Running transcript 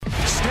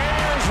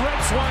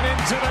one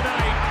into the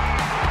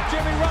night.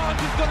 Jimmy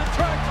Rollins is going to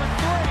track for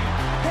three.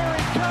 Here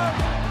he comes.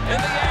 In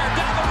the air,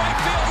 down the right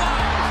field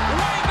line.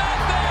 Way back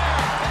there.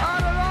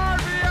 On an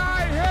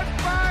RBI hit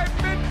by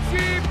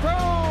Minchie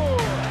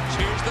Poole.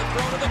 Here's the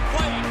throw to the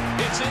plate.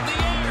 It's in the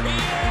air. He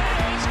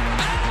is.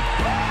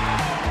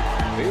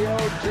 The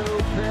 0-2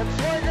 pitch.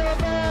 Swing and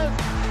a miss.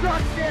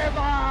 Struck him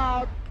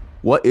out.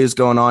 What is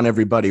going on,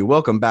 everybody?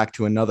 Welcome back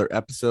to another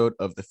episode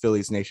of the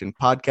Phillies Nation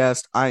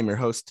podcast. I am your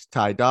host,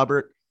 Ty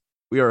Daubert.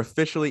 We are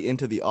officially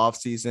into the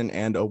offseason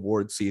and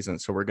award season,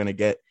 so we're going to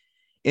get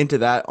into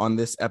that on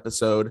this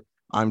episode.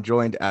 I'm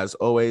joined, as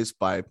always,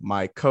 by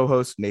my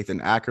co-host, Nathan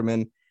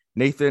Ackerman.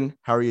 Nathan,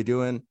 how are you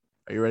doing?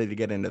 Are you ready to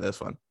get into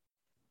this one?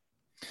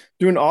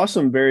 Doing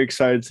awesome. Very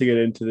excited to get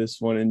into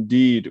this one.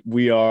 Indeed,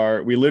 we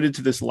alluded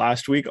to this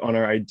last week on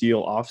our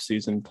ideal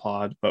off-season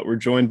pod, but we're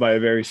joined by a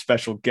very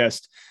special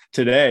guest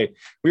today.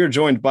 We are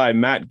joined by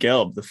Matt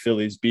Gelb, the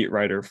Phillies beat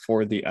writer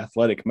for The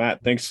Athletic.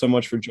 Matt, thanks so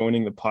much for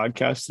joining the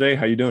podcast today.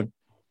 How you doing?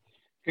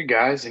 Good,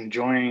 guys.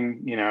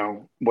 Enjoying,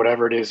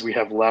 whatever it is we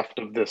have left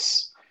of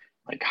this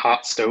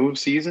hot stove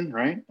season,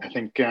 right? I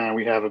think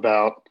we have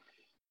about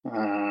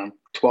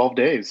 12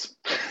 days.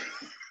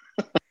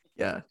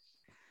 Yeah.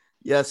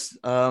 Yes.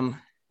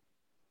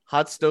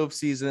 Hot stove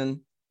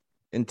season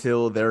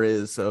until there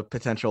is a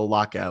potential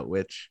lockout,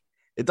 which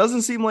it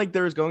doesn't seem like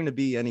there's going to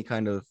be any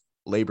kind of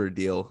labor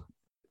deal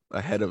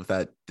ahead of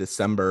that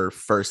December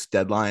 1st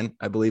deadline,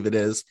 I believe it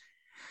is.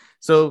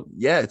 So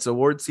yeah, it's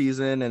award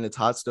season and it's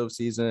hot stove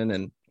season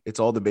and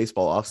it's all the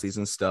baseball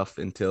offseason stuff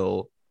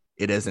until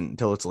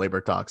it's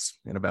labor talks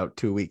in about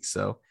 2 weeks.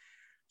 So,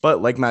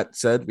 but like Matt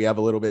said, we have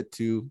a little bit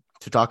to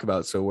talk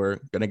about. So we're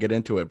going to get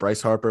into it.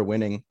 Bryce Harper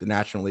winning the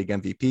National League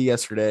MVP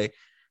yesterday.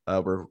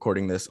 We're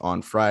recording this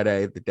on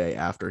Friday, the day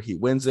after he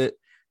wins it.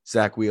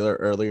 Zach Wheeler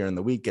earlier in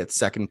the week gets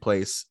second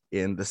place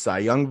in the Cy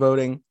Young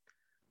voting.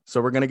 So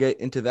we're going to get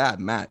into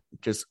that. Matt,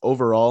 just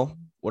overall,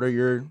 what are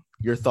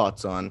your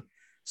thoughts on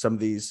some of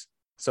these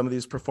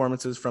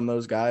performances from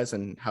those guys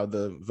and how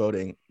the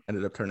voting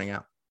ended up turning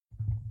out?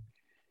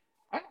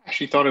 I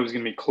actually thought it was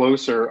going to be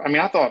closer. I mean,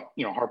 I thought,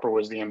 Harper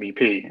was the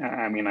MVP.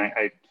 I mean,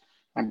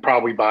 I'm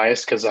probably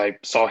biased because I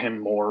saw him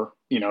more,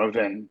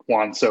 than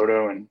Juan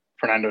Soto and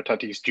Fernando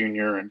Tatis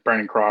Jr. and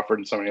Brandon Crawford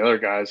and so many other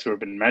guys who have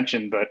been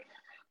mentioned. But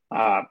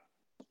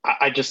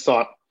I just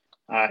thought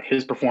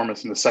his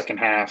performance in the second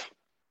half,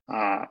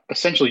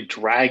 essentially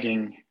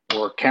dragging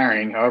or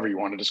carrying, however you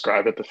want to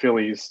describe it, the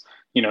Phillies,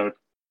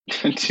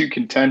 to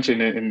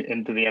contention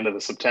into the end of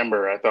the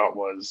September, I thought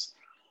was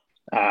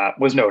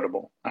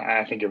notable.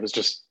 I think it was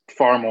just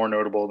far more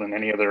notable than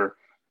any other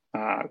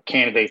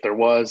candidate there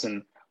was.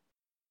 And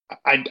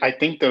I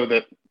think, though,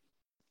 that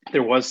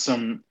there was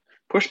some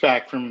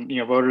pushback from,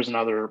 voters in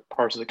other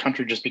parts of the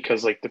country just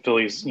because, the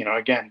Phillies,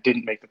 again,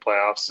 didn't make the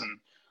playoffs. And,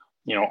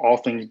 all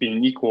things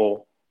being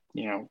equal,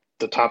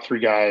 the top three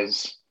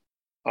guys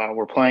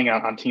were playing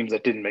out on teams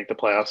that didn't make the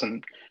playoffs.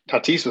 And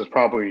Tatis was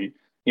probably,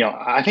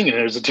 I think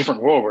there's a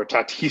different world where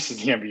Tatis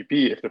is the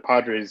MVP if the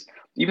Padres,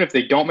 even if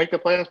they don't make the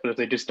playoffs, but if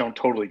they just don't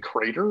totally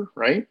crater,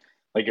 right?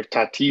 If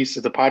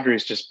the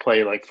Padres just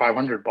play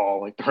 500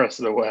 ball the rest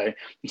of the way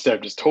instead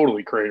of just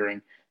totally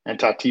cratering, and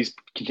Tatis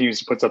continues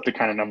to put up the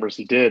kind of numbers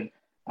he did,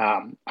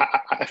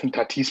 I think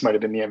Tatis might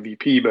have been the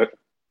MVP. But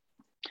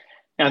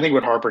I think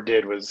what Harper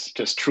did was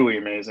just truly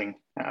amazing.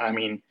 I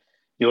mean,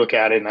 you look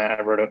at it, and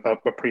I wrote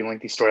a pretty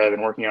lengthy story I've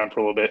been working on for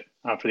a little bit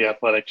for The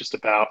Athletic, just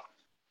about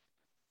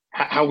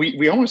how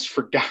we almost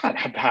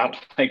forgot about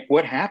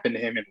what happened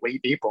to him in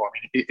late April. I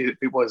mean,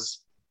 it was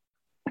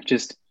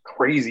just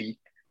crazy.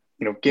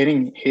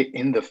 Getting hit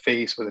in the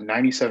face with a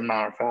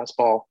 97-mile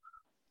fastball,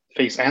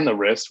 face and the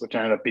wrist, which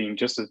ended up being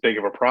just as big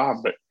of a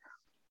problem. But,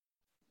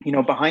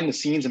 behind the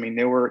scenes, I mean,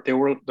 there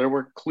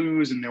were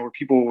clues and there were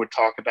people who would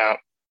talk about,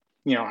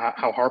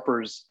 how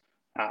Harper's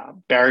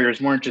barriers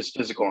weren't just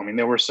physical. I mean,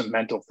 there were some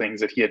mental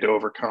things that he had to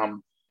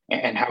overcome.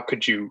 And how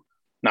could you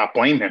not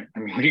blame him? I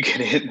mean, when you get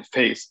hit in the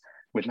face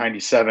with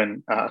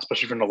 97,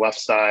 especially from the left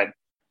side,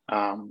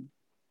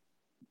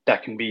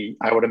 that can be,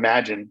 I would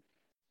imagine,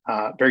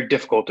 very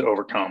difficult to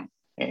overcome.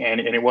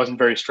 And it wasn't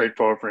very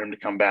straightforward for him to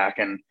come back.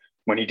 And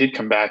when he did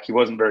come back, he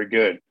wasn't very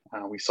good.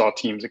 We saw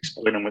teams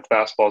exploit him with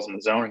fastballs in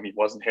the zone, and he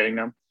wasn't hitting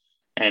them.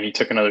 And he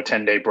took another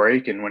 10-day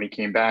break. And when he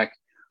came back,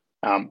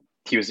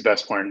 he was the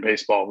best player in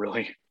baseball,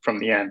 really, from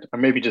the end. Or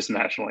maybe just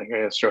National League.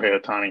 I guess Shohei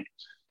Ohtani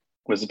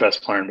was the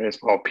best player in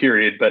baseball,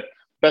 period. But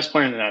best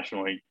player in the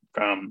National League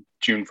from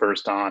June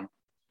 1st on.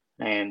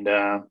 And it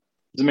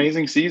was an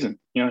amazing season.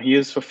 He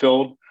has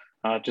fulfilled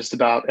just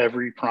about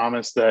every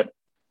promise that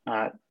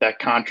that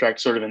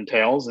contract sort of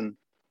entails, and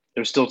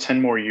there's still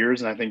 10 more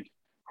years. And I think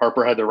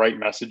Harper had the right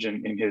message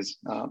in his,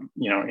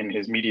 in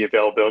his media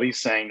availability,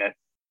 saying that,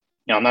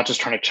 I'm not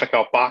just trying to check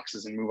out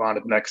boxes and move on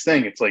to the next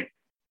thing. It's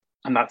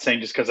I'm not saying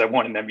just because I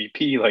won an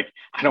MVP,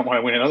 I don't want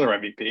to win another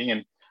MVP.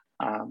 And,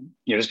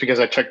 just because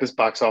I check this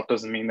box off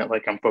doesn't mean that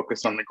I'm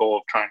focused on the goal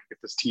of trying to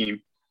get this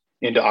team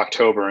into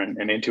October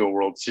and into a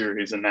World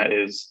Series. And that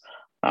is,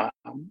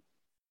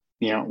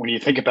 when you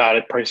think about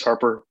it, Bryce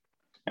Harper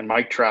and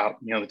Mike Trout,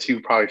 the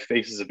two probably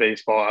faces of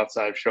baseball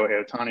outside of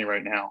Shohei Ohtani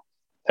right now,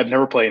 have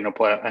never played in a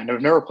playoff and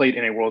have never played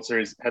in a World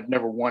Series, have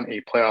never won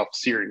a playoff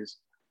series.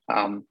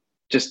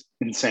 Just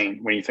insane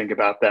when you think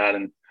about that.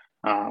 And,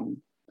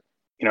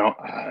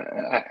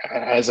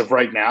 as of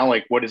right now,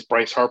 like, what is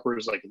Bryce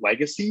Harper's like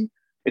legacy?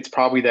 It's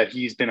probably that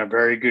he's been a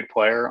very good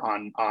player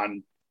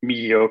on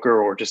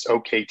mediocre or just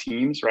okay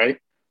teams, right?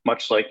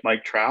 Much like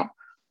Mike Trout.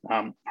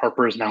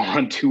 Harper has now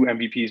won 2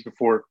 MVPs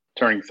before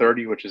turning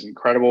 30, which is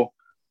incredible.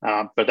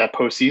 But that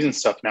postseason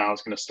stuff now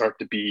is going to start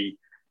to be,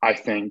 I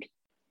think,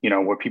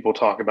 what people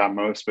talk about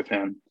most with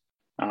him.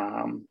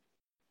 I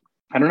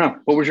don't know.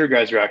 What was your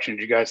guys' reaction?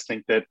 Did you guys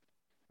think that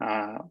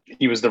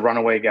he was the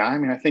runaway guy? I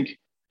mean, I think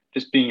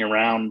just being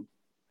around,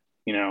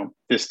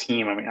 this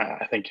team, I mean,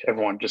 I think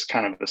everyone just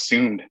kind of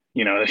assumed,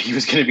 that he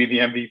was going to be the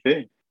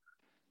MVP.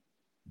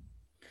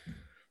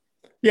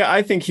 Yeah,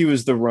 I think he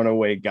was the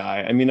runaway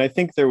guy. I mean, I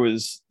think Juan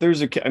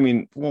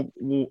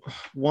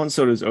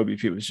Soto's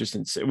OBP was just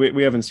insane.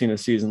 We haven't seen a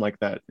season like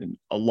that in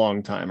a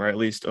long time, or at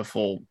least a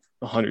full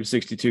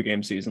 162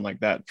 game season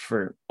like that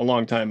for a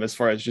long time, as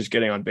far as just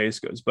getting on base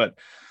goes. But,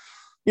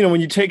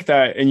 when you take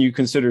that and you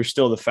consider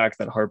still the fact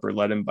that Harper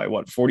led him by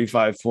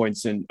 45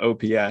 points in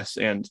OPS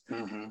and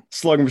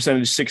slugging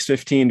percentage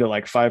 615 to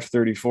like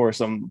 534,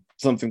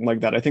 something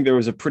like that. I think there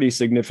was a pretty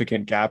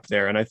significant gap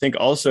there. And I think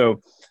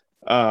also,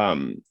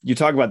 you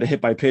talk about the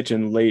hit by pitch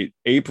in late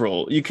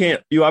April.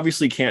 You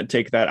obviously can't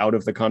take that out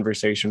of the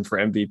conversation for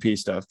MVP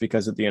stuff,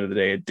 because at the end of the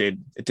day, it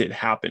did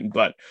happen.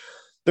 But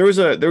there was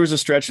a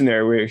stretch in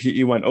there where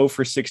he went 0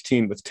 for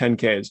 16 with 10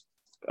 Ks,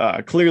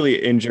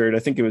 clearly injured. I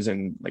think it was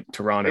in like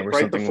Toronto or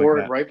something like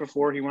that. Right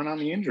before he went on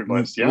the injured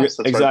list. Yes,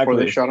 that's exactly. Right before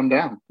they shut him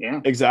down.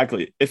 Yeah,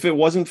 exactly. If it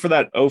wasn't for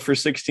that 0 for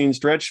 16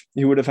 stretch,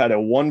 he would have had a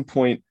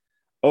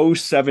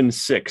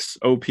 1.076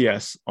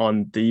 OPS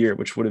on the year,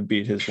 which would have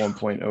beat his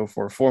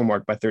 1.044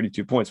 mark by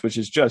 32 points, which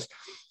is just,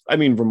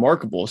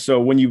 remarkable. So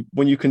when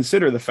you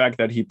consider the fact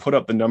that he put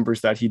up the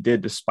numbers that he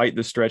did, despite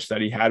the stretch that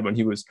he had when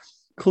he was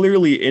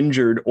clearly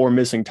injured or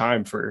missing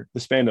time for the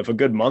span of a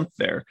good month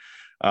there,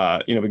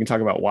 we can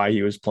talk about why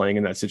he was playing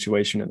in that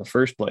situation in the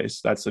first place.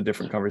 That's a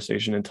different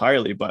conversation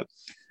entirely. But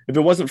if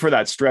it wasn't for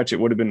that stretch, it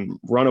would have been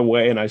run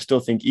away. And I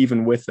still think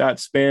even with that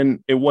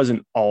span, it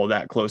wasn't all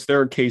that close. There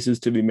are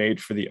cases to be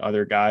made for the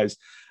other guys.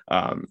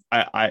 I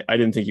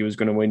didn't think he was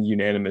going to win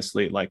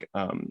unanimously like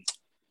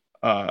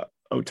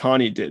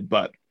Ohtani did,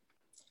 but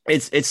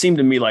it seemed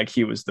to me like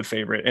he was the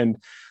favorite. And,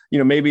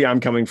 maybe I'm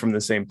coming from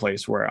the same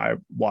place where I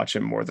watch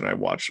him more than I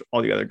watch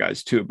all the other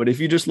guys too. But if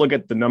you just look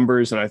at the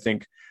numbers, and I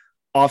think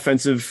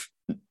offensive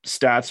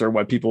stats are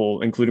what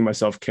people, including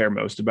myself, care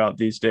most about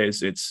these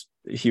days,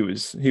 he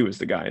was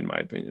the guy, in my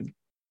opinion.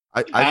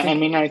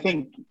 I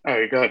think.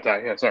 Oh, go ahead,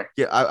 Ty. Yeah, sorry.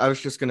 Yeah, I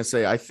was just gonna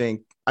say, I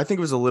think it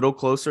was a little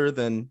closer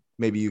than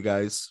maybe you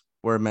guys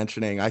were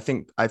mentioning. I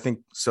think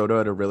Soto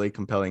had a really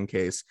compelling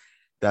case,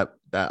 that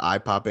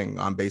eye-popping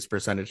on base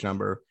percentage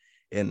number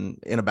in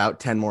about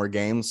 10 more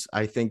games.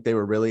 I think they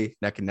were really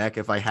neck and neck.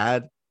 If I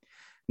had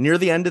near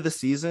the end of the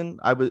season,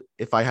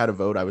 if I had a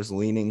vote, I was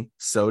leaning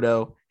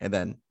Soto, and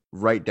then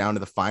right down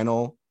to the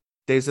final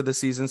days of the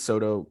season,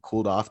 Soto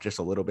cooled off just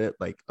a little bit,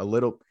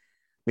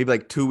 maybe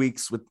like 2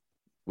 weeks with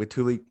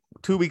 2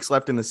 weeks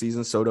left in the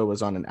season. Soto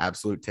was on an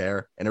absolute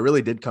tear, and it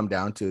really did come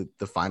down to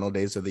the final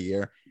days of the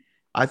year.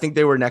 I think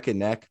they were neck and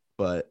neck,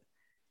 but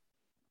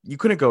you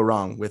couldn't go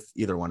wrong with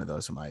either one of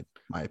those, in my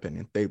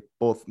opinion. They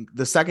both,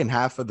 the second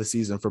half of the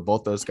season for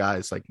both those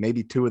guys, like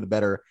maybe two of the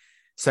better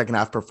second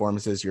half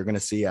performances you're going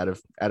to see out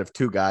of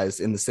two guys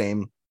in the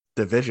same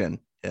division.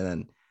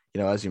 And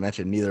then, as you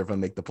mentioned, neither of them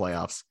make the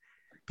playoffs.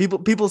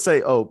 People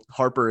say, oh,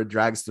 Harper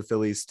drags the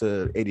Phillies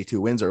to 82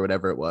 wins or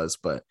whatever it was.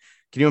 But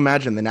can you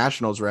imagine the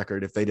Nationals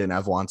record if they didn't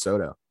have Juan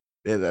Soto?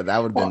 Yeah,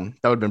 that would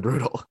have been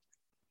brutal.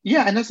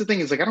 Yeah. And that's the thing,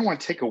 is like, I don't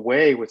want to take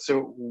away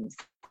from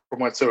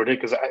what Soto did,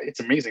 because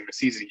it's amazing the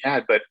season he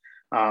had, but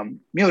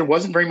there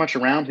wasn't very much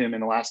around him in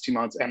the last 2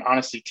 months. And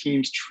honestly,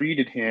 teams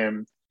treated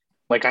him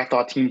like I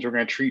thought teams were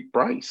going to treat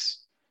Bryce.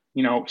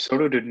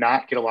 Soto did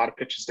not get a lot of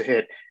pitches to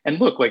hit. And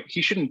look, like,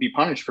 he shouldn't be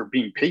punished for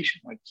being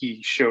patient. Like,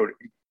 he showed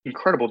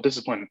incredible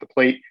discipline at the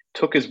plate,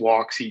 took his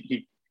walks.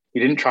 He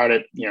didn't try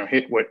to,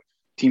 hit what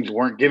teams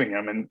weren't giving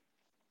him. And,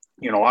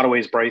 a lot of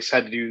ways Bryce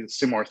had to do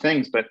similar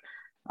things, but,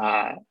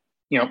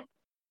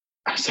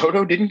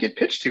 Soto didn't get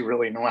pitched to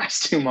really in the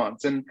last 2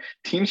 months, and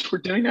teams were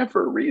doing that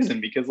for a reason,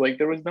 because like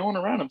there was no one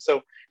around him.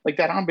 So like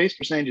that on base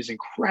percentage is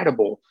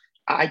incredible.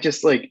 I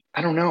just I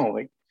don't know,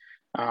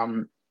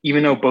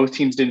 even though both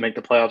teams didn't make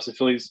the playoffs, the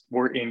Phillies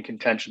were in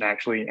contention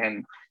actually.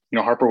 And,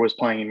 Harper was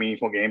playing in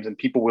meaningful games, and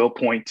people will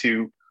point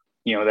to,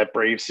 that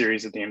Braves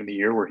series at the end of the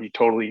year where he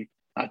totally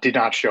did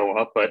not show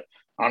up. But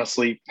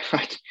honestly,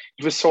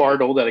 it was so hard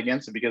to hold that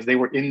against him, because they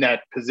were in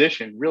that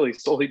position really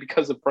solely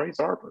because of Bryce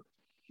Harper.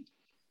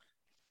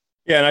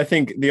 Yeah, and I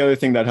think the other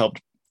thing that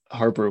helped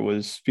Harper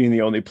was being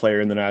the only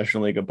player in the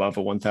National League above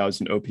a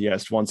 1,000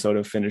 OPS. Juan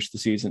Soto finished the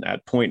season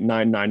at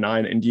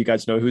 .999. And do you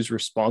guys know who's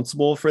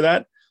responsible for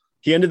that?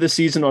 he ended the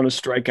season on a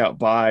strikeout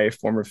by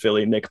former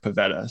Philly Nick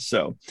Pivetta.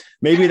 So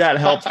maybe that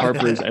helped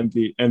Harper's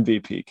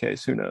MVP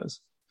case. Who knows?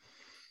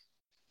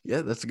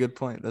 Yeah, that's a good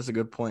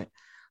point.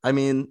 I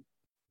mean,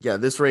 yeah,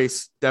 this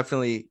race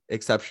definitely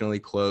exceptionally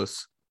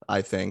close,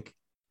 I think.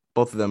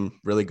 Both of them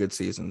really good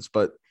seasons.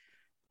 But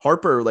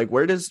Harper, like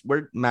where do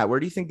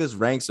you think this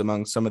ranks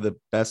among some of the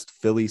best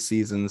Philly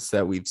seasons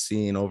that we've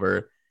seen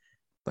over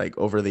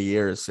the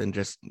years and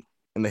just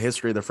in the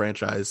history of the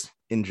franchise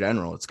in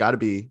general? It's gotta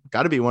be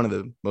one of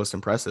the most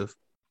impressive.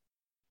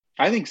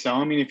 I think so.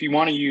 I mean, if you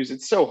want to use,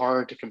 it's so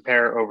hard to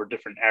compare over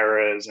different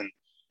eras and,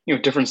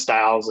 different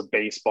styles of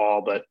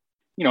baseball, but,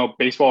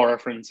 Baseball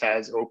Reference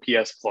has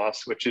OPS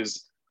plus, which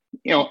is,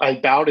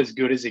 about as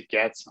good as it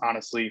gets,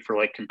 honestly, for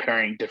like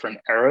comparing different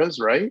eras,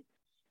 right?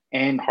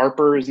 And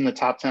Harper is in the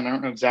top 10. I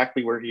don't know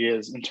exactly where he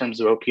is in terms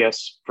of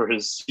OPS for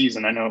his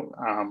season. I know,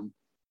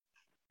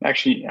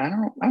 actually,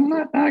 I'm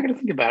not going to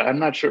think about it. I'm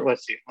not sure.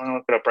 Let's see. I'm going to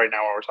look it up right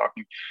now while we're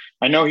talking.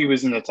 I know he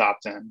was in the top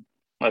 10.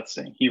 Let's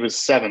see. He was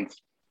 7th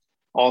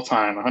all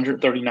time,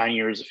 139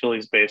 years of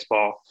Phillies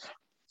baseball.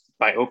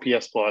 By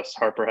OPS plus,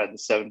 Harper had the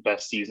 7th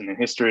best season in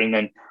history. And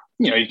then,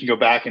 you can go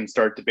back and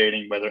start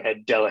debating whether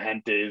Ed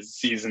Delahante's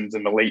seasons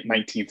in the late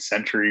 19th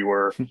century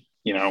were,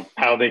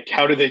 how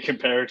do they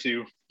compare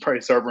to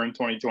Bryce Harper in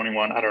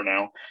 2021? I don't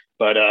know.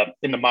 But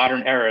in the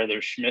modern era,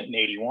 there's Schmidt in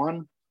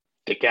 81,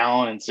 Dick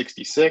Allen in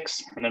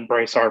 66, and then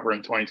Bryce Harper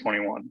in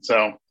 2021.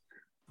 So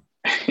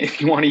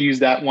if you want to use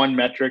that one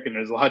metric, and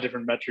there's a lot of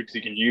different metrics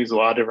you can use, a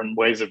lot of different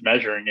ways of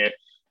measuring it,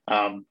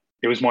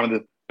 it was one of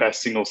the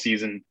best single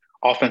season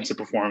offensive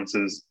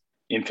performances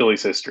in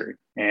Phillies history.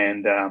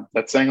 And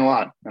that's saying a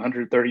lot.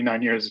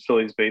 139 years of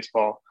Phillies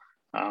baseball.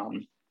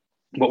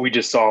 What we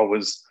just saw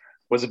was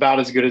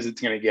about as good as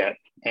it's going to get.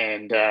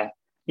 And,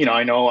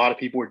 I know a lot of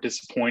people were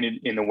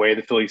disappointed in the way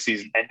the Phillies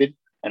season ended,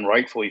 and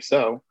rightfully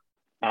so.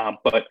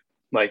 But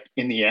like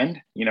in the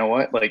end, you know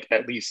what? Like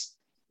at least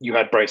you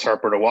had Bryce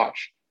Harper to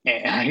watch.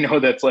 And I know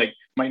that's like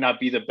might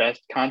not be the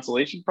best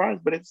consolation prize,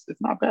 but it's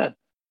not bad.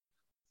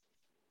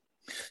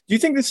 Do you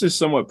think this is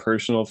somewhat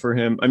personal for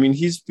him? I mean,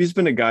 he's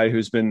been a guy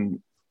who's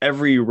been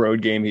every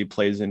road game he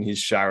plays in, he's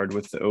showered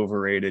with the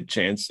overrated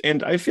chance.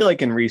 And I feel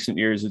like in recent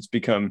years, it's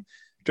become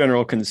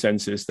general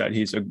consensus that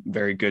he's a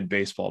very good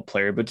baseball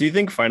player. But do you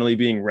think finally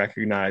being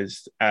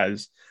recognized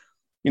as,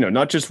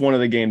 not just one of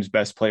the game's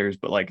best players,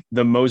 but like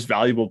the most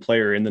valuable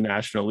player in the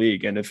National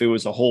League? And if it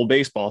was a whole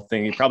baseball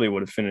thing, he probably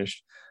would have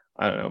finished,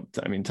 I don't know,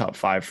 I mean, top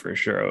 5 for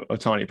sure.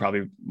 Ohtani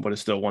probably would have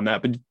still won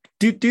that. But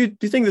do you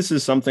think this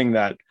is something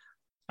that,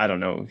 I don't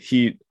know,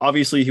 he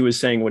was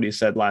saying what he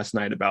said last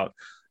night about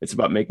it's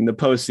about making the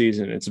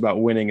postseason, it's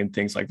about winning and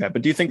things like that.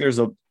 But do you think there's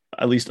at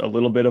least a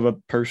little bit of a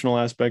personal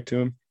aspect to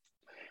him?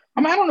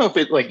 I mean, I don't know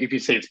if you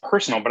say it's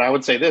personal, but I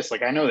would say this,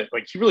 like, I know that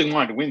like he really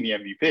wanted to win the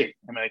MVP.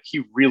 I mean, like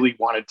he really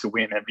wanted to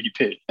win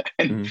MVP.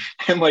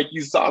 And like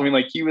you saw, I mean,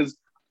 like he was,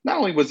 not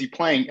only was he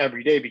playing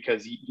every day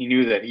because he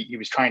knew that he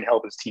was trying to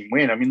help his team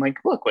win. I mean, like,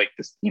 look, like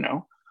this,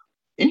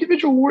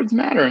 individual awards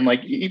matter. And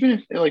like, even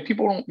if like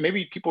people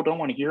don't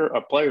want to hear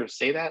a player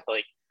say that,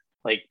 like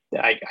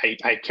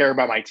I care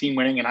about my team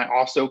winning. And I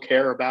also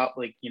care about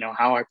like,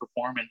 how I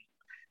perform.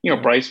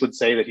 And, Bryce would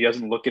say that he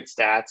doesn't look at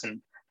stats,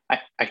 and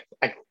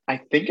I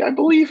think I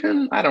believe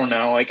him. I don't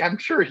know. Like, I'm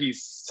sure he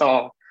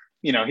saw,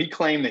 he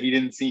claimed that he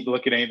didn't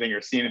look at anything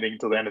or see anything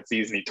until the end of the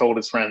season. He told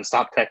his friends,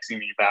 stop texting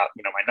me about,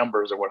 my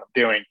numbers or what I'm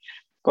doing.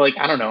 But like,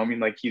 I don't know. I mean,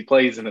 like he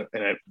plays in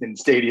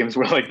stadiums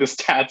where like the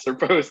stats are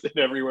posted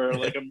everywhere,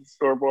 like on the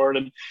scoreboard.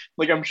 And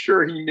like, I'm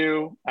sure he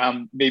knew,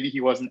 maybe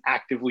he wasn't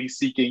actively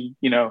seeking,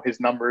 his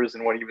numbers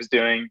and what he was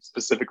doing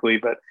specifically,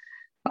 but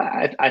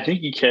I think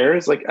he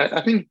cares. Like,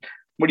 I think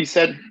what he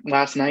said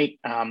last night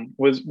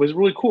was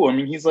really cool. I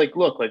mean, he's like,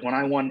 look, like when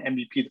I won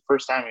MVP the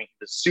first time, he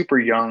was super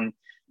young.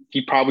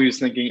 He probably was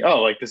thinking,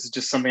 oh, like this is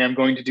just something I'm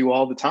going to do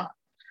all the time.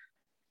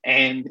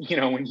 And,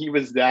 when he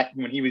was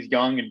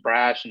young and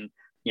brash and,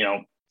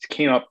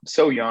 came up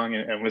so young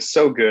and was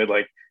so good,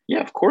 like,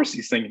 yeah, of course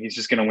he's thinking he's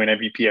just going to win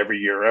MVP every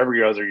year or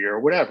every other year or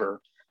whatever.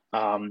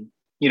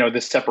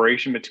 This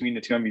separation between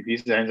the two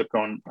MVPs that ends up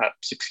going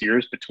 6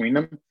 years between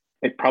them,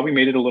 it probably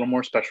made it a little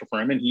more special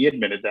for him. And he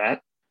admitted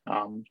that.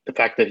 The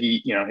fact that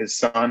he, his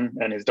son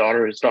and his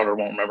daughter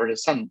won't remember,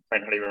 his son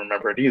might not even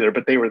remember it either,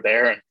 but they were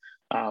there.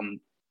 And,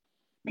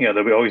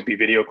 there would always be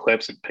video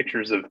clips and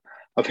pictures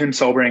of him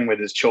celebrating with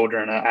his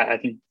children. I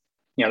think,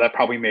 that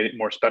probably made it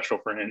more special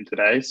for him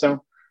today.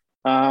 So,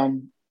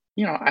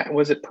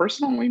 was it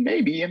personally?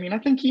 Maybe. I mean, I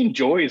think he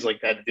enjoys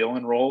like that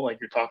villain role, like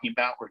you're talking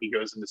about, where he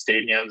goes into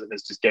stadiums and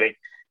is just getting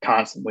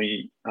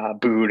constantly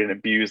booed and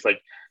abused.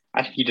 Like,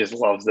 I think he just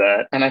loves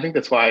that. And I think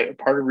that's why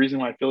part of the reason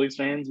why Phillies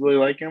fans really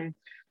like him,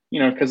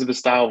 because of his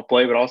style of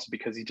play, but also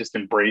because he just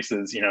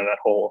embraces, that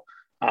whole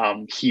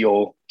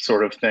heel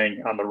sort of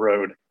thing on the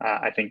road.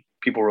 I think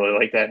people really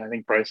like that. And I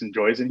think Bryce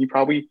enjoys it. And he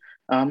probably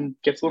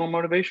gets a little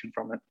motivation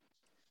from it.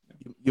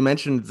 You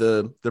mentioned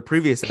the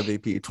previous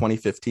MVP,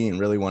 2015,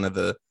 really one of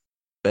the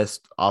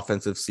best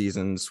offensive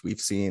seasons we've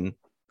seen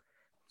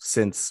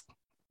since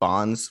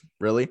Bonds,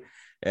 really.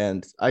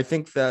 And I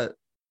think that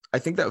I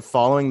think that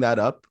following that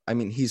up, I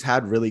mean, he's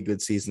had really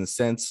good seasons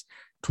since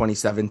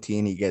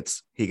 2017. He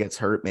gets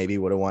hurt, maybe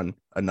would have won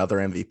another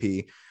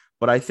MVP.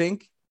 But I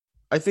think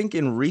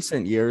in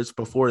recent years,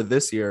 before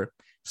this year,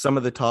 some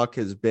of the talk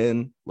has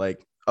been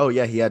like, oh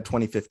yeah, he had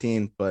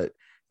 2015, but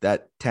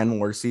that 10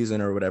 war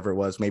season or whatever it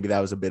was, maybe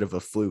that was a bit of a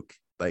fluke.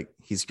 Like,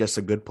 he's just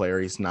a good player.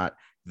 He's not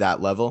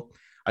that level.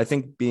 I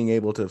think being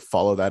able to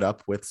follow that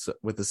up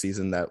with a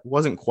season that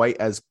wasn't quite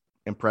as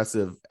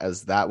impressive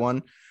as that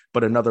one,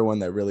 but another one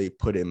that really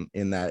put him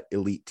in that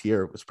elite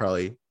tier was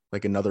probably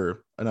like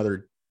another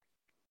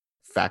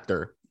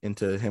factor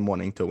into him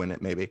wanting to win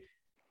it, maybe.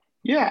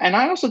 Yeah, and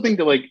I also think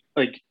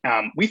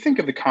that we think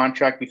of the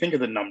contract, we think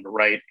of the number,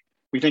 right?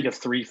 We think of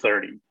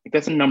 330. Like,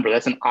 that's a number,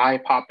 that's an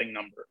eye-popping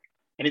number,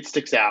 and it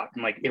sticks out,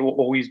 and like it will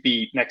always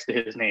be next to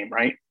his name,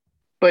 right?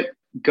 But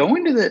go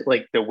into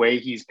the way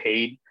he's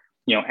paid,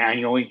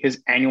 annually,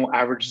 his annual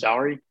average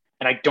salary,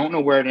 and I don't know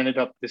where it ended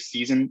up this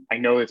season. I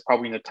know it's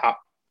probably in the top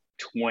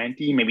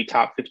 20, maybe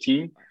top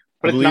 15,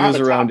 but I believe it's not it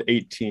was around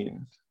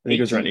 18. I think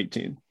it was around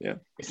 18. Yeah,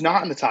 it's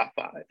not in the top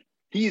 5.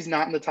 He is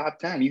not in the top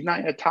 10. He's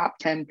not in a top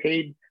 10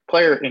 paid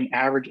player in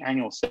average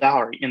annual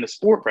salary in the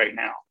sport right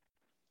now.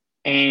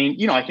 And,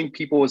 I think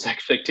people's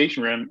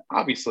expectation for him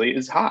obviously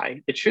is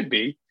high. It should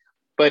be,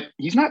 but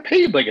he's not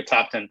paid like a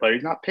top 10 player.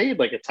 He's not paid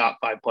like a top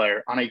 5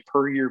 player on a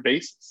per year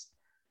basis.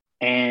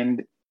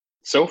 And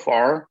so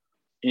far,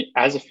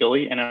 as a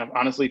Philly, and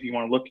honestly, if you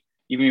want to look,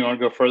 even if you want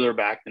to go further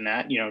back than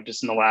that,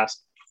 just in the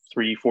last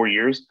 3-4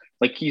 years,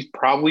 like, he's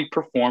probably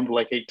performed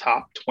like a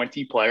top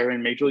 20 player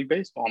in Major League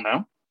Baseball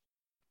now.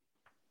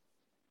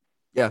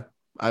 Yeah,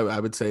 I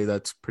would say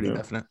that's pretty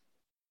definite.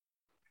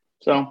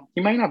 So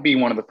he might not be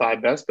one of the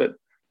 5 best, but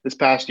this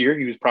past year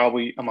he was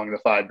probably among the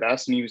 5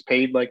 best, and he was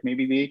paid like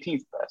maybe the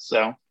 18th best.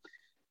 So,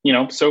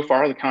 so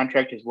far the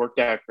contract has worked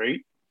out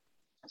great.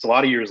 It's a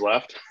lot of years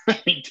left.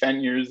 I mean,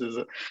 10 years is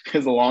a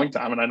long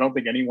time, and I don't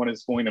think anyone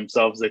is fooling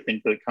themselves. They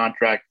think the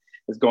contract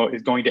is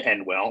going to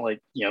end well.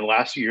 Like, the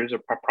last few years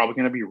are probably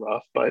going to be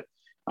rough, but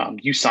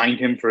you signed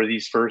him for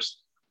these first,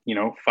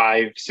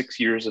 5-6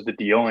 years of the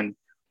deal, and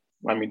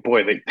I mean,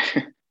 boy, they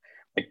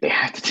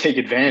have to take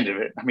advantage of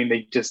it. I mean,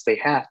 they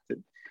have to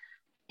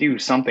do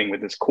something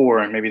with this core,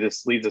 and maybe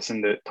this leads us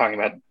into talking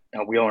about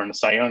Wheeler and the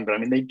Cy Young. But I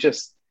mean, they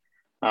just,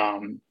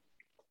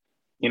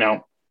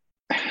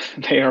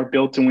 they are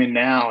built to win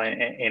now,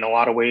 and in a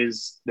lot of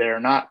ways, they're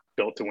not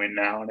built to win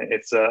now, and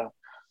it's a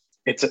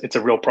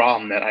real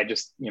problem that I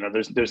just,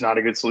 there's not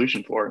a good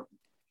solution for it.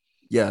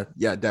 Yeah,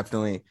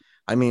 definitely.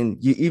 I mean,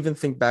 you even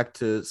think back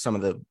to some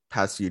of the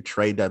past few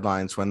trade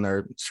deadlines when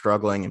they're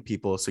struggling and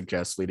people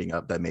suggest leading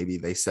up that maybe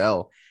they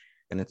sell.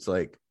 And it's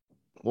like,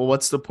 well,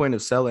 what's the point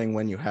of selling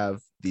when you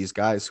have these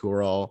guys who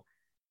are all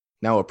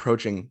now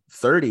approaching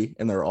 30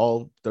 and they're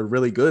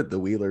really good. The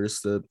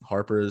Wheelers, the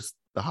Harpers,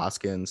 the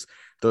Hoskins,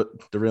 the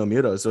Real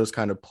Mutos, those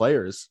kind of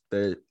players,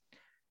 they're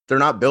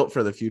not built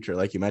for the future.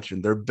 Like you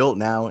mentioned, they're built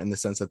now in the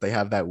sense that they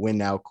have that win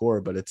now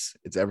core, but it's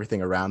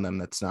everything around them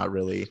that's not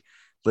really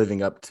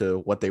living up to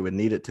what they would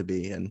need it to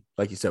be. And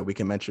like you said, we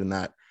can mention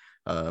that.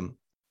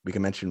 We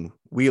can mention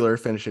Wheeler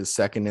finishes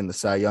second in the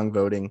Cy Young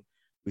voting.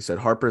 We said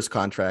Harper's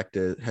contract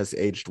has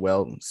aged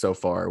well so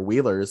far.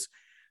 Wheeler's,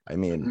 I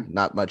mean,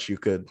 not much you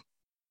couldn't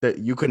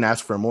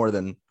ask for more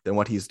than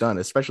what he's done,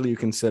 especially you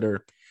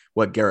consider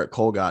what Garrett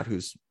Cole got,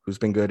 who's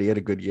been good. He had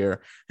a good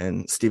year.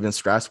 And Steven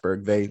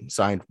Strasburg, they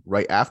signed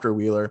right after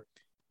Wheeler.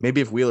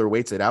 Maybe if Wheeler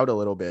waits it out a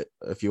little bit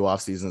a few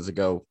off seasons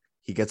ago,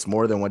 he gets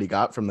more than what he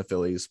got from the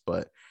Phillies.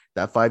 But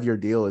that 5-year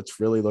deal,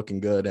 it's really looking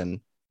good. And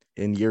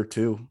in year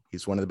 2,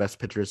 he's one of the best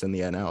pitchers in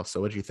the NL.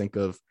 So what do you think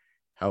of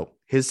how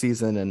his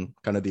season and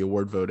kind of the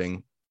award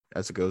voting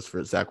as it goes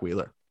for Zach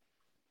Wheeler?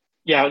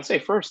 Yeah, I would say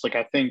first,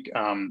 I think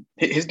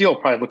his deal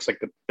probably looks like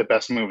the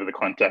best move of the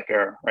Clintek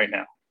era right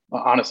now.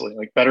 Honestly,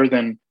 better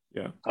than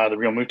the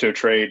Real Muto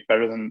trade,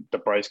 better than the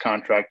Bryce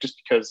contract,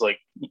 just because I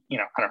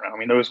don't know. I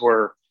mean, those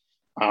were,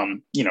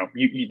 somebody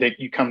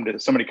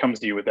comes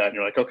to you with that and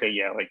you're like, okay,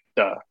 yeah,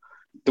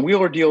 the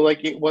Wheeler deal,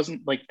 it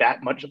wasn't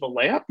that much of a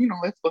layup.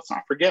 Let's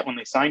not forget when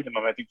they signed him.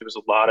 I think there was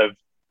a lot of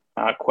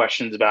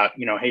questions about,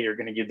 hey, you're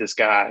going to give this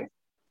guy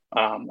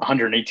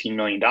 $118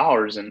 million.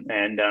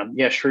 And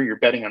yeah, sure, you're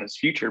betting on his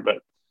future, but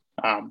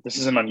this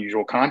is an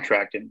unusual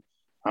contract. And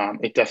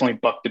it definitely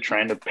bucked the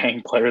trend of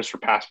paying players for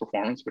past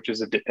performance, which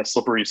is a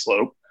slippery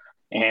slope.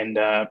 And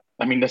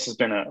this has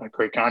been a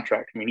great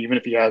contract. I mean, even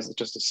if he has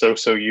just a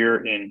so-so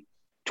year in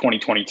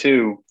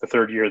 2022, the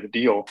third year of the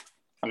deal,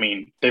 I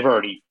mean, they've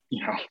already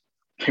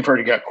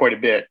got quite a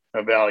bit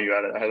of value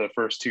out of the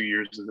first 2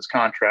 years of this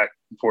contract.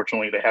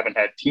 Unfortunately, they haven't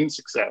had team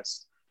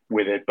success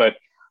with it. But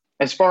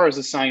as far as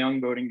the Cy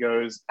Young voting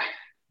goes,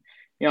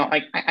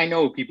 I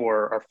know people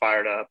are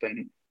fired up,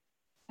 and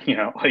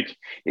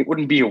it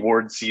wouldn't be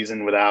award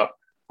season without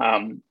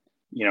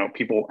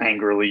people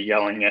angrily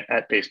yelling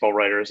at baseball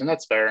writers, and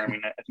that's fair. I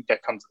mean, I think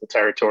that comes with the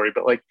territory.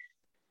 But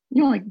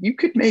you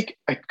could make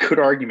a good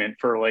argument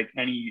for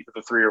any of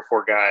the 3 or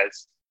 4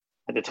 guys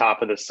at the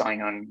top of the Cy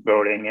Young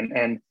voting,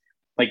 and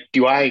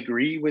do I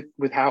agree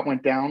with how it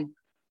went down?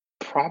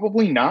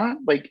 Probably not.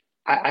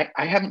 I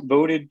haven't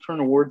voted for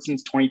an award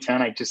since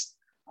 2010.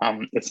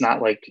 It's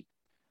not like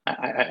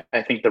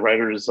I think the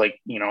writers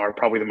are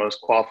probably the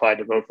most qualified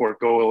to vote for it.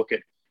 Go look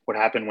at what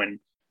happened when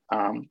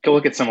go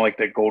look at some like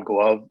the Gold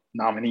Glove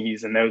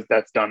nominees, and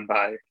that's done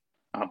by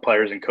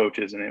players and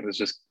coaches, and it was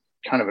just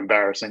kind of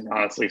embarrassing,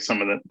 honestly.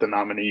 Some of the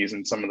nominees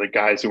and some of the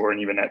guys who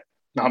weren't even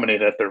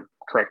nominated at their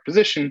correct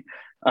position.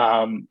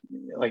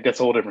 That's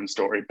a whole different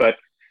story, but.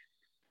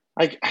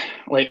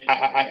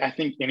 I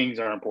think innings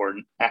are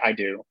important. I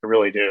do. I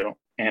really do.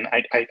 And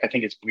I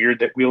think it's weird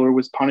that Wheeler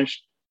was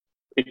punished,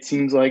 it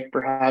seems like,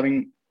 for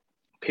having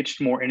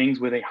pitched more innings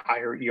with a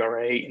higher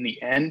ERA in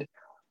the end.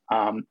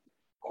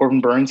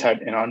 Corbin Burns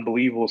had an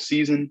unbelievable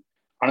season.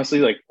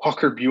 Honestly,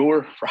 Walker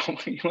Buehler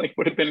probably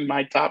would have been in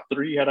my top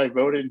 3 had I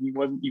voted. He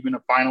wasn't even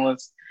a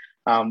finalist.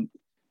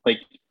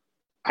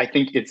 I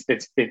think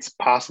it's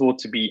possible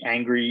to be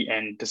angry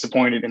and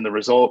disappointed in the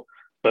result,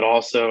 but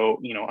also,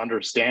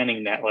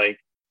 understanding that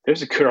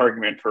there's a good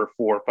argument for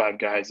 4 or 5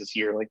 guys this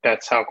year.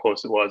 That's how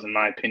close it was, in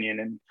my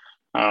opinion.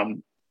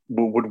 And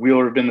would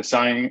Wheeler have been the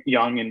Cy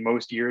Young in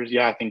most years?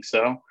 Yeah, I think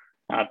so.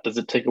 Does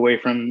it take away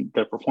from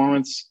the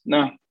performance?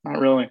 No, not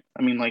really.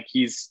 I mean,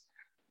 he's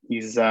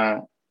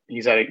had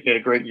a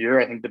great year.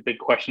 I think the big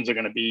questions are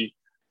going to be,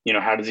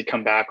 how does he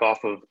come back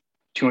off of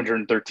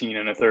 213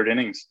 and a third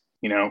innings,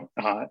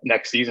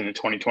 next season in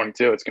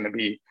 2022? It's going to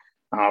be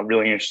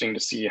really interesting to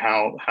see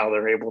how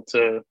they're able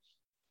to,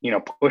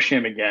 push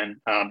him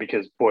again,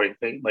 because boy,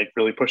 they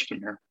really pushed him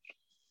here.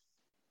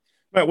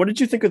 Matt, what did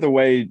you think of the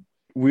way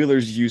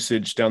Wheeler's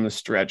usage down the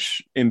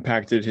stretch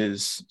impacted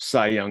his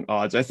Cy Young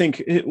odds? I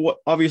think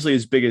obviously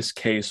his biggest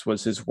case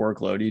was his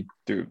workload. He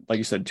threw, like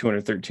you said,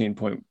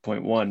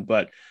 213.1,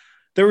 but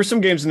there were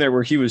some games in there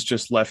where he was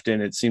just left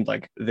in. It seemed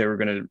like they were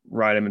going to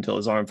ride him until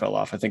his arm fell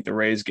off. I think the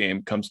Rays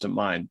game comes to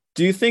mind.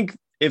 Do you think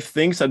if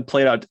things had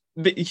played out,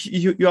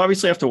 you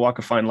obviously have to walk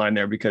a fine line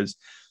there, because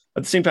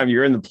at the same time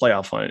you're in the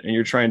playoff hunt and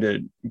you're trying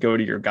to go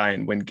to your guy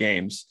and win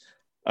games.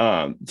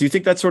 Do you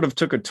think that sort of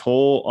took a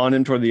toll on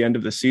him toward the end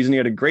of the season? He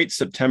had a great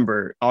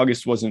September.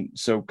 August wasn't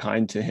so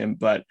kind to him,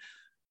 but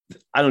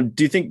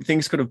do you think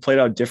things could have played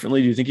out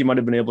differently? Do you think he might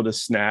have been able to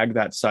snag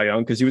that Cy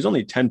Young? Because he was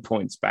only 10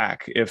 points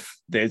back if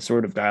they had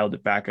sort of dialed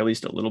it back at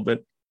least a little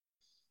bit.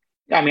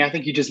 Yeah, I mean, I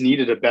think he just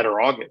needed a better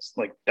August.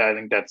 I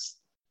think that's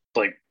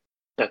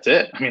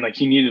it. I mean,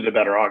 he needed a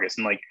better August.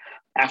 And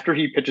after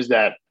he pitches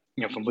that,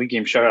 complete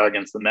game shutout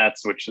against the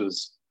Mets, which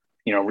is,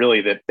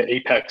 really the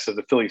apex of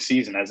the Phillies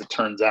season, as it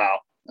turns out.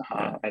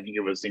 I think it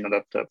was,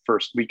 the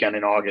first weekend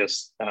in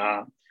August,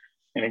 an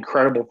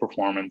incredible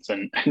performance.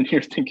 And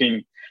you're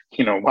thinking,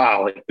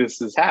 wow,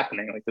 this is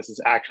happening. This is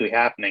actually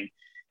happening.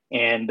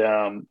 And,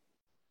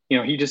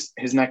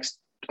 his next,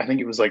 I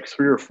think it was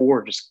 3 or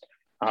 4, just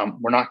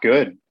were not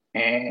good.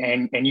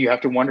 And you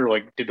have to wonder,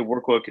 did the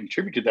workload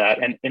contribute to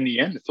that? And in the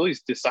end, the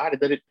Phillies decided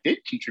that it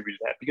did contribute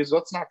to that, because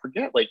let's not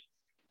forget,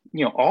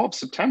 all of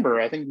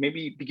September, I think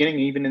maybe beginning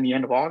even in the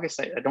end of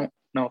August, I don't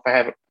know if I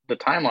have the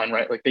timeline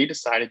right. They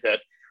decided that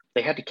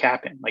they had to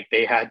cap him.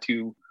 They had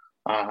to,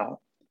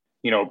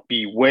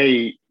 be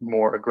way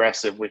more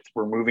aggressive with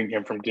removing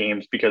him from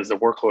games because the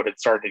workload had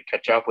started to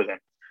catch up with him.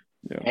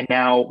 Yeah. And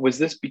now, was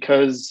this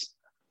because,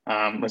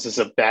 was this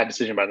a bad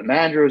decision by the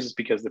manager? Was this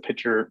because the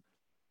pitcher,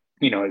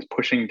 is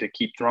pushing to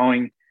keep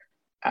throwing?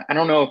 I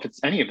don't know if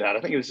it's any of that.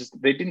 I think it was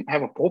just, they didn't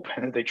have a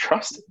bullpen that they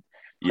trusted.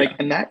 Yeah.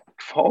 And that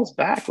falls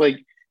back.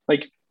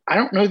 I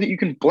don't know that you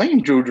can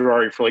blame Joe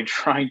Girardi for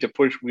trying to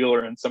push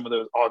Wheeler in some of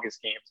those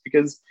August games,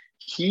 because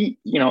he,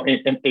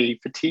 a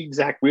fatigued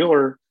Zach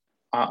Wheeler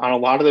on a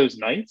lot of those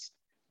nights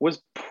was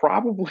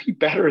probably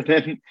better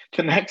than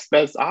the next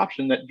best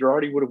option that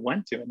Girardi would have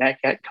went to. And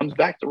that comes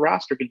back to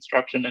roster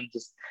construction and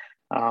just,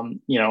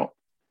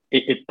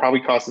 it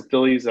probably cost the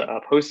Phillies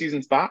a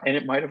postseason spot, and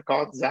it might have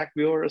cost Zach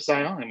Wheeler a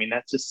Cy Young. I mean,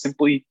 that's just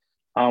simply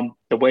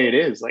the way it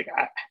is.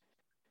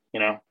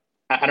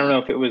 I don't know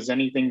if it was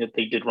anything that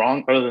they did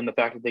wrong other than the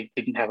fact that they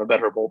didn't have a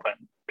better bullpen,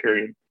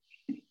 period.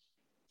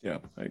 Yeah,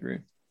 I agree.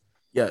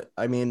 Yeah,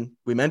 I mean,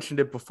 we mentioned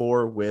it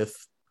before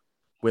with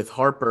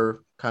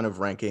Harper kind of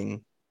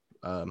ranking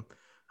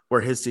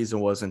where his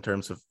season was in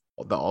terms of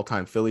the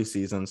all-time Philly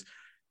seasons.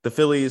 The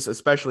Phillies,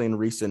 especially in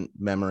recent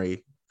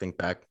memory, think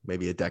back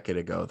maybe a decade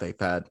ago, they've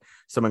had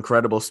some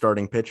incredible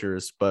starting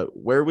pitchers, but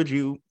where would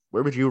you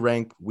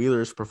rank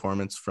Wheeler's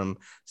performance from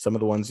some of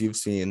the ones you've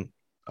seen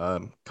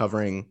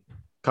covering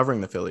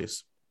the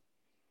Phillies?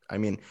 I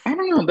mean, I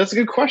don't know. That's a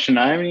good question.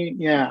 I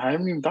haven't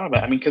even thought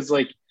about it. I mean, because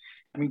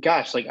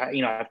gosh,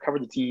 I've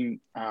covered the team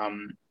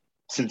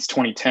since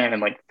 2010,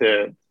 and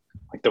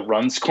the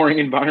run scoring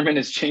environment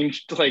has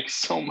changed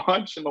so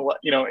much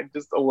in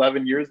just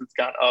 11 years. It's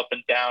gone up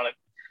and down and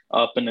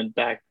up and then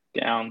back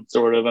down,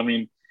 sort of. I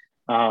mean,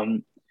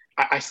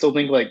 I still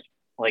think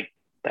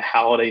the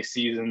holiday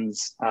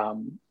seasons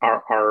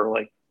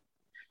are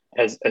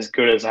as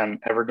good as I'm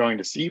ever going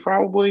to see,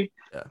 probably.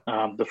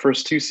 Yeah. The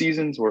first 2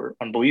 seasons were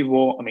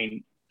unbelievable. I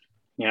mean,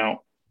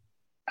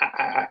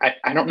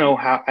 I don't know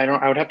how,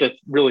 I would have to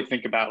really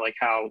think about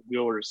how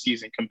Wheeler's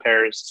season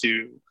compares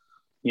to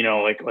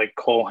like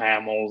Cole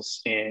Hamels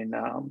in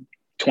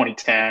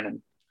 2010.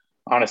 And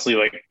honestly,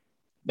 like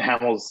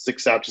Hamels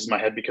sticks out just in my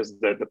head because of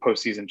the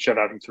postseason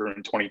shutout he threw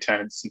in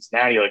 2010 in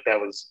Cincinnati. Like that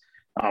was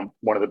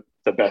one of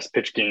the best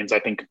pitch games I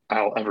think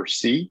I'll ever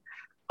see.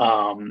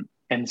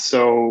 And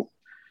so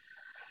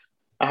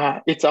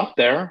it's up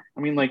there. I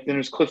mean, like then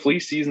there's Cliff Lee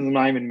seasons I'm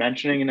not even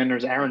mentioning, and then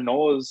there's Aaron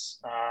Nola's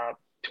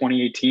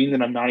 2018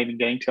 that I'm not even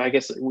getting to. I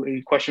guess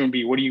the question would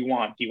be, what do you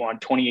want? Do you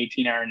want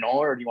 2018 Aaron Nola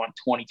or do you want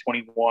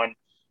 2021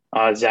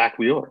 Zach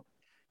Wheeler?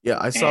 Yeah,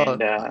 I saw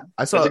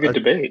that's a good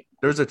debate.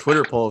 There's a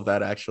Twitter poll of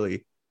that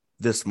actually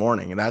this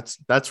morning, and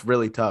that's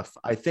really tough.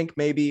 I think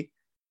maybe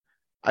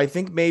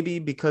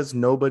because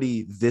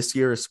nobody this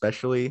year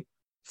especially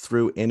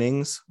threw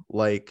innings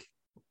like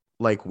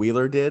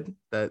Wheeler did,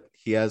 that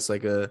he has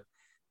like a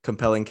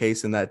compelling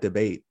case in that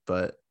debate,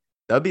 but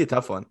that'd be a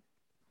tough one.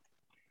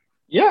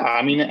 Yeah,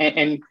 I mean,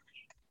 and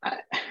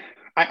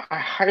I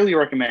highly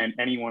recommend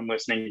anyone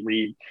listening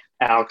read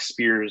Alex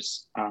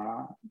Spear's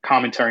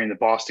commentary in the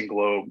Boston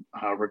Globe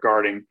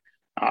regarding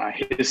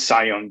his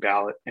Cy Young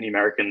ballot in the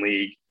American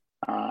League,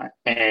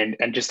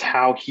 and just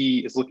how he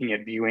is looking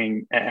at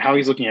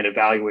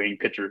evaluating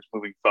pitchers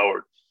moving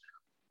forward.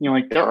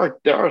 Like there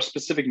are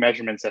specific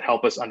measurements that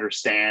help us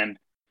understand,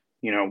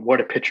 what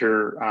a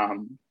pitcher,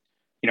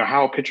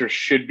 how a pitcher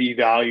should be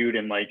valued,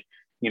 and like,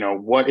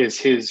 what is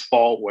his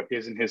fault, what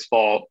isn't his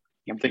fault.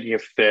 I'm thinking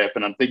of FIP,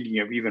 and I'm thinking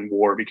of even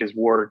WAR, because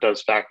WAR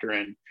does factor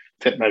in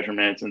FIP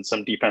measurements and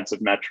some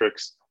defensive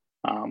metrics.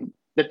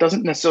 That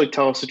doesn't necessarily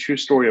tell us the true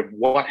story of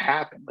what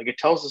happened. Like it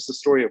tells us the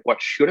story of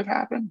what should have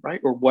happened, right?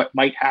 Or what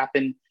might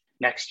happen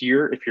next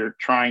year if you're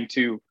trying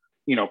to,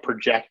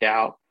 project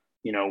out,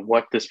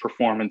 what this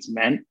performance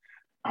meant.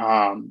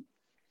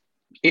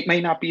 It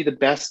may not be the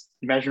best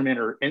measurement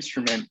or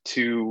instrument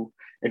to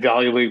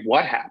evaluate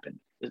what happened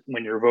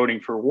when you're voting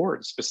for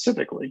awards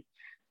specifically.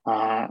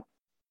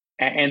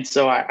 And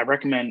so I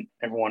recommend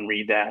everyone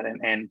read that.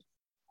 And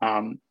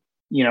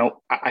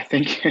I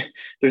think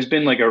there's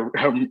been like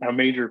a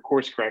major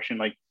course correction.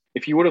 Like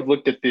if you would have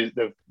looked at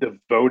the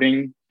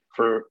voting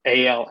for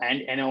AL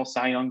and NL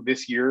Cy Young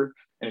this year,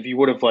 and if you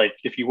would have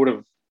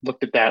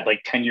looked at that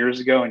like 10 years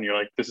ago, and you're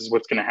like, this is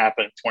what's going to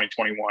happen in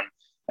 2021.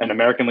 An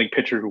American League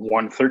pitcher who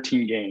won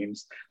 13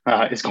 games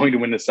is going to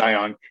win the Cy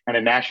Young, and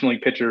a National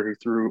League pitcher who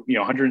threw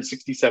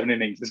 167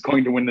 innings is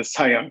going to win the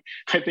Cy Young.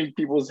 I think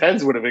people's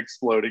heads would have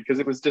exploded, because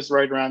it was just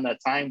right around that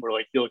time where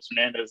like Felix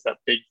Hernandez, that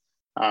big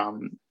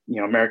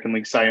American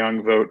League Cy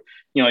Young vote,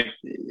 like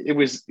it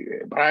was.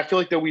 But I feel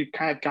like that we've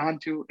kind of gone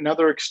to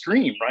another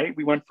extreme, right?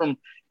 We went from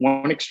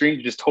one extreme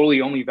to just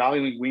totally only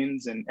valuing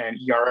wins and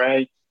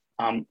ERA,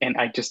 and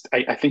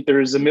I think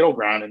there is a middle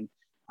ground. And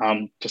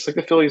just like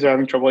the Phillies are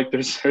having trouble, like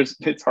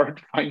it's hard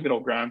to find middle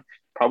ground.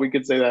 Probably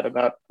could say that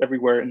about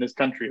everywhere in this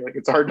country. Like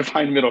it's hard to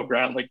find middle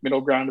ground. Like middle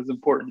ground is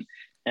important,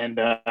 and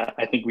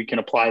I think we can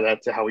apply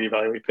that to how we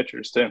evaluate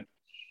pitchers too.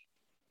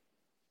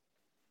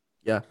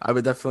 Yeah, I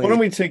would definitely. Why don't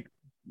we take?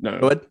 No,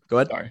 go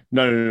ahead. Sorry,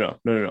 no.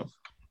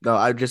 No,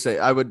 I'd just say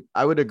I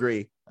would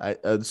agree.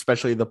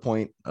 Especially the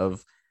point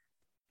of,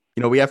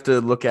 we have to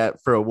look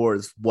at for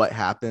awards what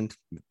happened,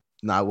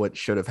 not what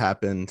should have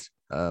happened.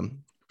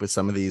 With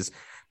some of these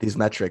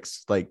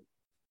metrics, like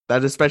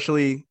that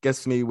especially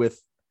gets me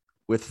with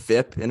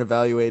FIP in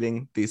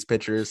evaluating these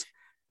pitchers.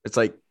 It's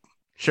like,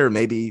 sure,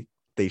 maybe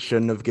they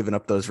shouldn't have given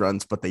up those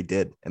runs, but they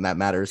did, and that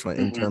matters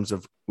in terms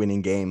of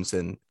winning games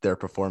and their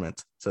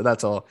performance. So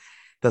that's all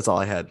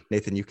I had.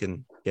 Nathan, you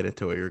can get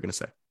into what you were going to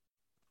say.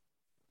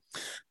 I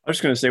was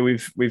just going to say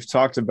we've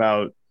talked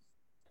about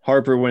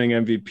Harper winning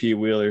MVP,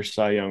 Wheeler,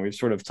 Cy Young. We've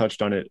sort of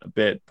touched on it a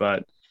bit,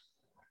 but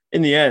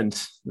in the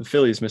end, the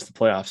Phillies missed the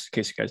playoffs, in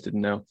case you guys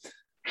didn't know.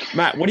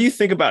 Matt, what do you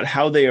think about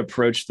how they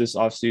approached this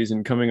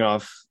offseason, coming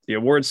off the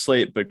award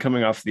slate, but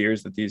coming off the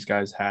years that these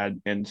guys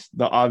had and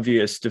the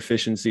obvious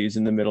deficiencies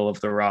in the middle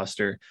of the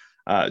roster?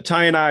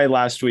 Ty and I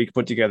last week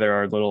put together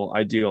our little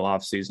ideal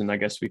offseason. I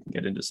guess we can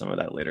get into some of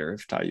that later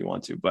if Ty, you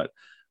want to. But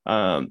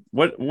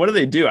what do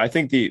they do? I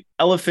think the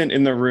elephant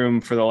in the room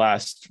for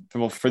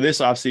this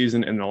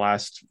offseason and the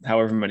last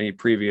however many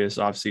previous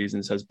off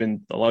seasons has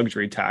been the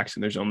luxury tax,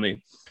 and there's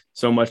only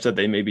so much that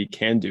they maybe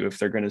can do if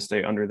they're going to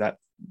stay under that.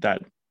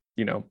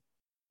 We don't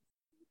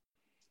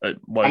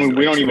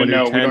even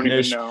know.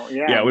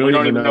 Yeah, we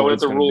don't even know what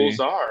the rules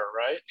are,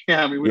 right?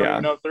 Yeah, we don't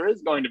even know if there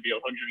is going to be a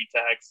luxury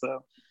tax.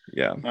 So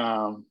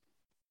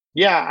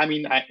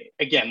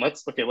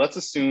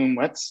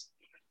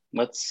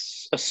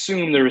let's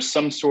assume there is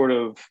some sort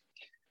of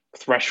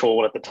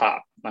threshold at the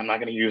top. I'm not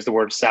going to use the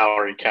word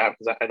salary cap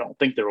because I don't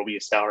think there will be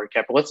a salary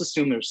cap, but let's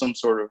assume there's some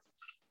sort of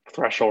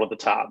threshold at the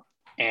top.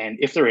 And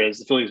if there is,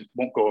 the Phillies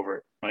won't go over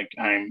it. Like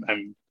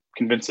I'm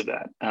convinced of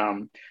that.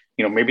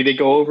 Maybe they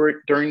go over it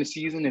during the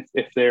season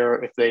if they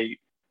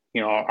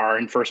are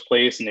in first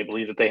place and they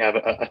believe that they have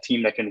a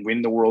team that can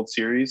win the World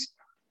Series.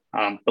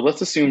 But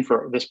let's assume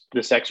for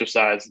this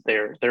exercise,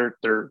 they're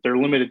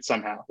limited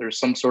somehow. There's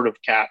some sort of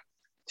cap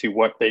to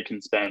what they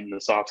can spend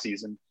this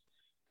offseason.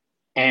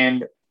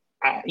 And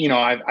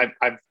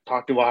I've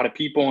talked to a lot of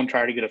people and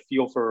tried to get a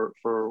feel for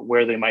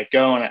where they might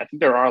go, and I think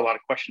there are a lot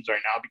of questions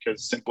right now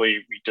because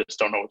simply we just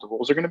don't know what the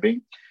rules are going to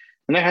be,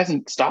 and that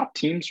hasn't stopped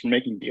teams from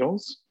making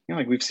deals.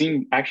 Like we've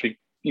seen actually,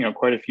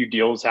 quite a few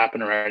deals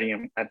happen already,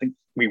 and I think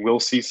we will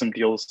see some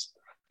deals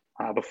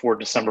before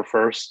December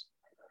 1st.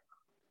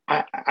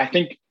 I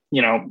think,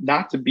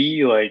 not to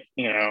be like,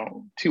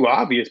 too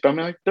obvious, but I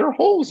mean, like their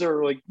holes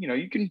are like,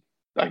 you can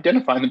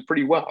identify them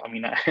pretty well. I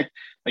mean,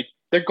 like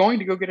they're going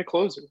to go get a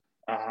closer.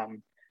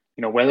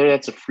 Whether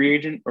that's a free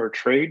agent or a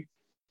trade,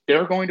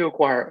 they're going to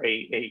acquire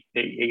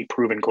a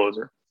proven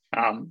closer.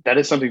 That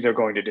is something they're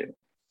going to do.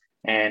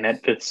 And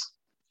that fits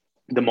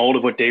the mold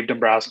of what Dave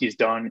Dombrowski's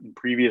done in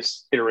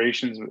previous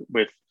iterations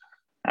with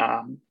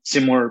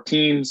similar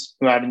teams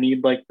who had a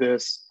need like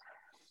this.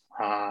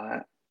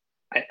 I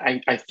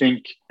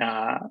think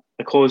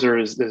the closer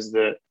is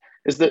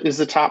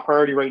the top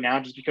priority right now,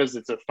 just because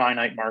it's a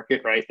finite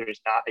market, right?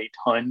 There's not a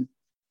ton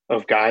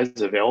of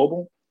guys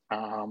available.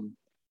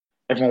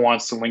 Everyone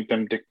wants to link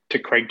them to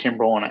Craig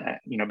Kimbrell,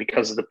 and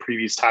because of the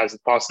previous ties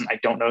with Boston, I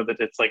don't know that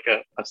it's like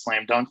a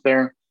slam dunk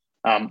there.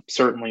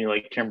 Certainly,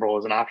 like Kimbrell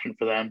is an option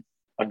for them,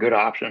 a good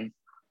option.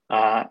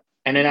 And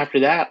then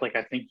after that, like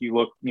I think you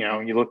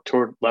look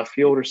toward left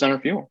field or center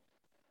field,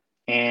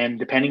 and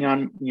depending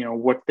on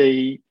what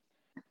they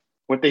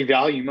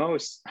value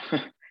most.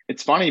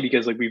 It's funny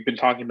because like we've been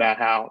talking about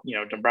how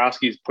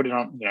Dombrowski's put it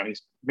on.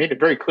 He's made it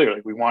very clear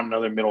like we want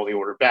another middle of the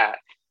order bat,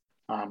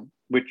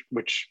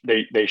 which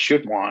they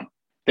should want.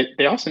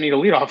 They also need a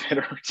leadoff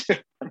hitter too.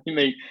 I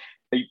mean,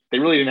 they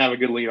really didn't have a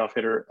good leadoff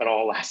hitter at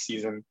all last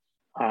season.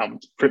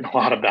 Written a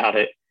lot about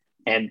it,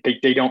 and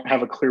they don't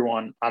have a clear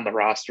one on the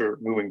roster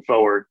moving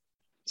forward.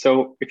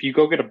 So if you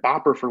go get a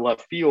bopper for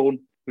left field,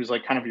 who's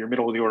like kind of your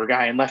middle of the order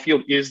guy, and left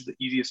field is the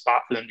easiest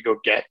spot for them to go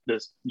get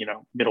this,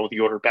 middle of the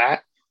order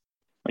bat.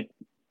 Like,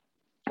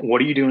 what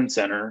do you do in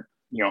center?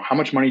 How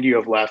much money do you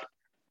have left?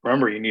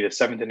 Remember, you need a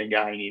 7th inning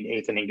guy, you need an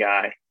 8th inning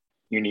guy,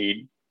 you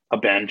need a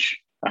bench.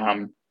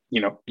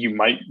 You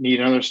might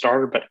need another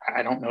starter, but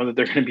I don't know that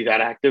they're going to be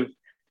that active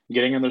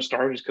getting other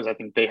starters because I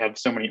think they have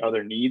so many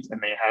other needs and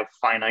they have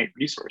finite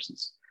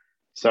resources.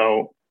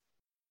 So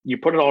you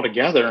put it all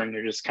together and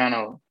you're just kind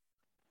of,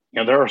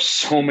 there are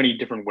so many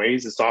different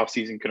ways this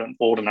offseason could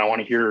unfold. And I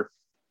want to hear,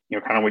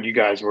 kind of what you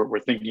guys were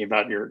thinking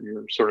about your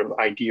sort of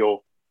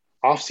ideal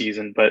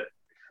offseason. But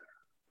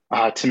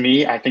to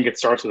me, I think it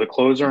starts with a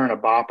closer and a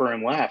bopper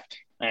and left.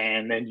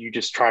 And then you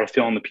just try to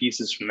fill in the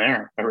pieces from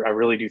there. I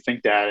really do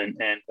think that. And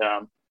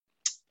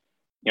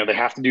they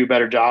have to do a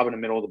better job in the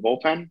middle of the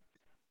bullpen.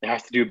 They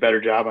have to do a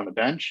better job on the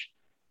bench.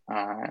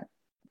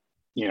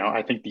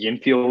 I think the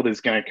infield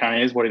is going to kind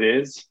of is what it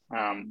is.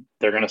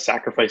 They're going to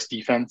sacrifice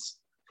defense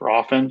for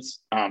offense.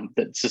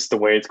 That's just the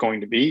way it's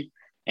going to be.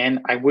 And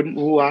I wouldn't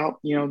rule out,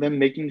 them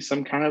making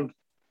some kind of,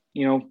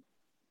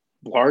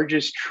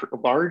 large-ish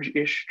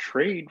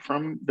trade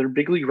from their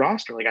big league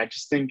roster. Like, I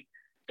just think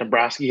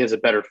Dombrowski has a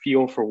better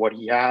feel for what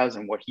he has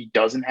and what he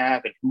doesn't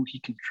have and who he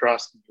can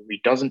trust and who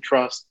he doesn't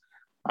trust.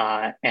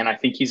 And I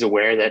think he's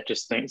aware that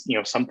just things,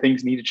 some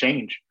things need to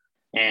change,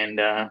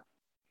 and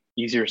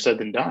easier said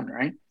than done,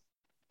 right?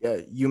 Yeah,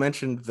 you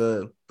mentioned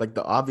the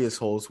obvious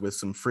holes with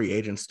some free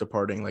agents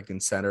departing, like in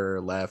center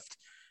or left,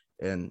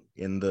 and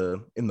in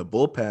the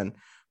bullpen.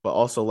 But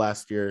also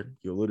last year,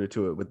 you alluded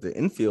to it with the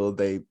infield.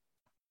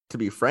 To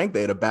be frank,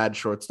 they had a bad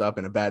shortstop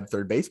and a bad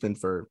third baseman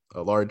for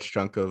a large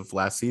chunk of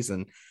last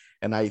season,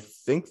 and I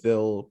think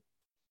they'll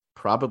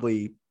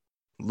probably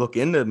look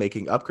into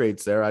making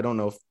upgrades there. I don't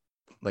know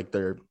if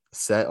they're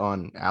set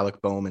on Alec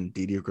Bohm and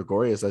Didi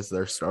Gregorius as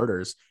their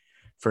starters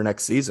for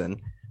next season.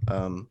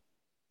 So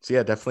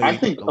yeah, definitely. I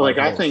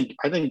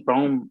think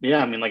Bohm. Yeah,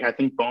 I mean, I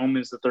think Bohm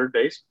is the third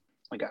base.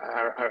 Like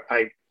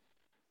I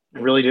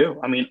really do.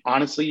 I mean,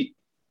 honestly,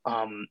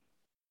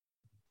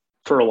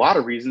 for a lot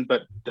of reasons,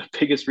 but the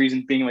biggest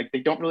reason being they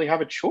don't really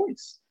have a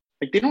choice.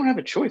 They don't have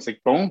a choice.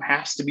 Bohm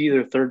has to be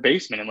their third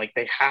baseman, and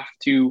they have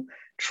to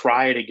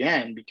try it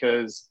again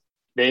because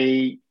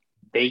they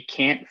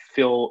can't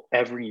fill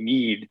every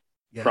need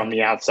from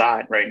the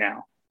outside right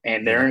now,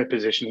 and they're in a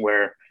position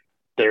where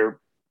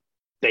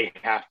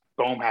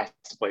Bohm has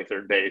to play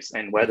third base,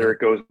 and whether it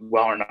goes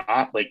well or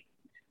not,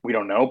 we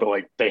don't know,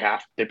 but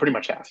they pretty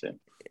much have to.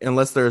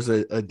 Unless there's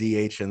a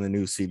DH in the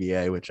new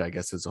CBA, which I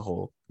guess is a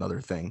whole other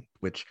thing.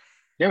 Which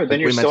but then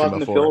you're still having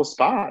to fill a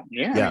spot.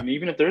 Yeah. I mean,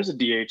 even if there's a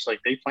DH,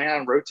 they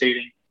plan on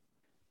rotating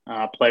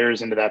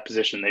players into that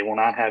position. They will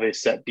not have a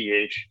set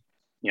DH.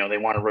 They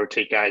want to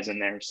rotate guys in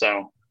there.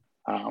 So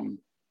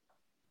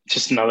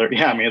just another.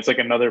 Yeah, I mean, it's like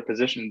another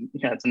position.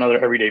 Yeah, it's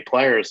another everyday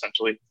player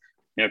essentially.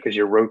 Because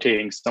you're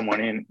rotating someone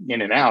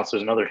in and out. So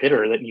there's another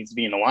hitter that needs to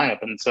be in the lineup.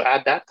 And so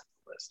add that to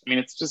the list. I mean,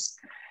 it's just,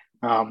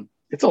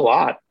 it's a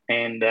lot.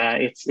 And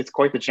it's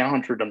quite the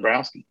challenge for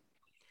Dombrowski.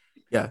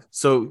 Yeah.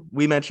 So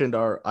we mentioned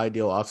our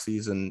ideal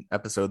offseason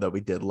episode that we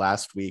did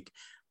last week,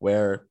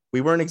 where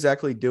we weren't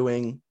exactly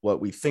doing what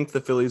we think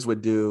the Phillies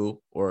would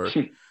do or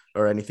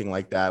anything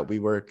like that. We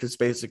were just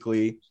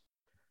basically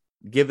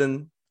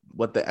given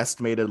what the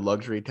estimated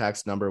luxury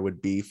tax number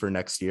would be for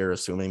next year,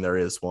 assuming there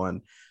is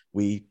one.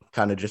 We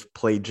kind of just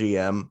played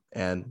GM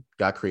and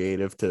got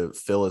creative to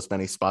fill as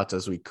many spots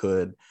as we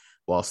could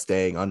while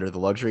staying under the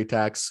luxury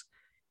tax.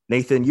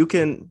 Nathan, you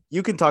can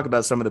talk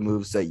about some of the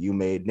moves that you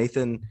made.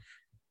 Nathan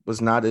was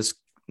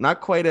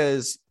not quite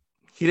as,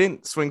 he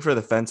didn't swing for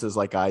the fences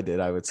like I did,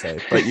 I would say.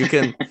 But you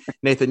can,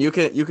 Nathan, you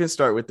can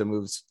start with the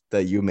moves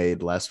that you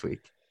made last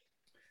week.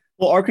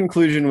 Well, our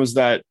conclusion was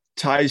that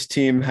Ty's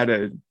team had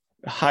a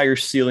higher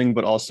ceiling,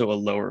 but also a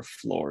lower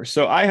floor.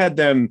 So I had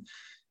them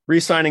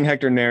re-signing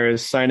Hector Neris,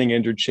 signing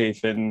Andrew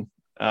Chafin,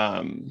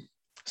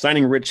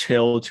 signing Rich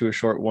Hill to a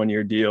short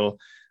 1-year deal.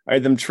 I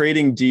had them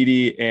trading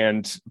Didi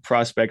and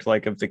prospect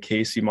like of the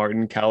Casey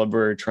Martin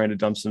caliber, trying to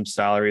dump some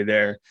salary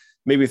there,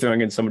 maybe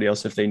throwing in somebody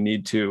else if they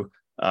need to,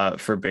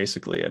 for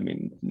basically, I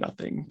mean,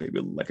 nothing,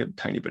 maybe like a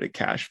tiny bit of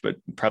cash, but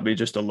probably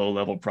just a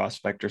low-level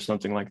prospect or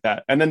something like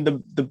that. And then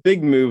the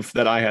big move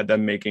that I had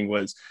them making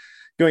was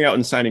going out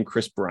and signing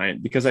Chris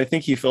Bryant, because I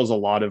think he fills a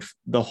lot of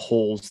the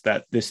holes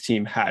that this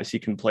team has. He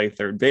can play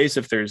third base.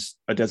 If there's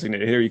a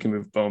designated hitter, you can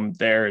move Bohm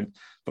there and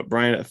put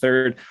Bryant at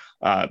third.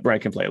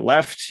 Bryant can play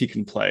left. He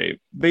can play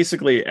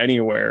basically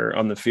anywhere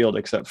on the field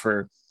except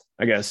for,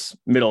 I guess,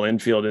 middle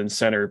infield and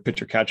center,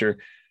 pitcher catcher.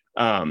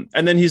 And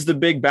then he's the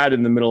big bat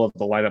in the middle of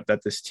the lineup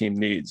that this team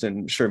needs.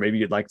 And sure, maybe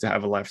you'd like to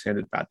have a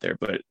left-handed bat there,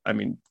 but I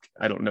mean,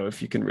 I don't know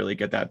if you can really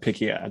get that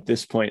picky at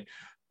this point.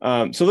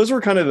 So those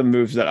were kind of the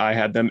moves that I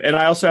had them. And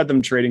I also had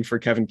them trading for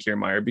Kevin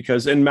Kiermaier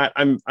because, and Matt,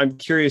 I'm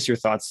curious your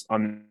thoughts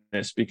on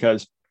this,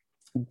 because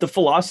the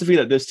philosophy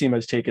that this team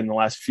has taken the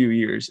last few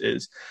years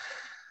is,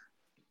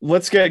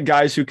 let's get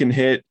guys who can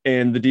hit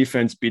and the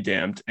defense be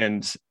damned.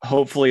 And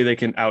hopefully they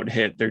can out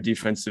hit their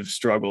defensive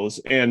struggles.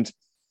 And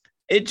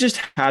it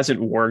just hasn't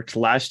worked.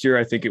 Last year,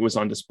 I think it was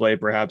on display,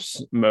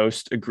 perhaps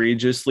most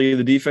egregiously.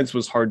 The defense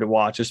was hard to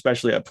watch,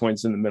 especially at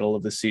points in the middle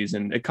of the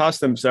season. It cost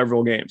them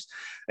several games.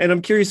 And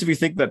I'm curious if you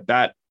think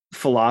that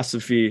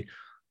philosophy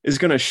is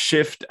going to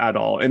shift at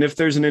all. And if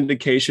there's an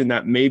indication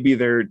that maybe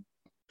they're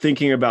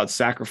thinking about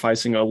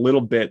sacrificing a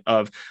little bit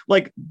of,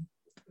 like,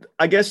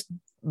 I guess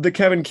the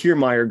Kevin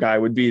Kiermaier guy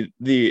would be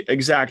the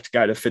exact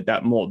guy to fit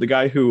that mold. The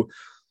guy who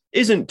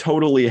isn't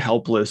totally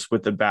helpless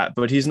with the bat,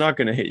 but he's not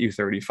going to hit you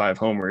 35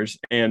 homers,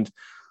 and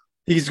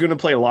he's going to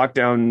play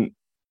lockdown,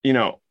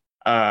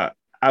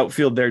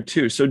 outfield there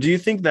too. So do you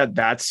think that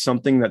that's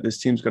something that this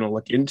team's going to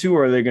look into,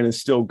 or are they going to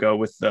still go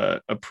with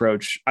the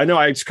approach? I know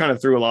I just kind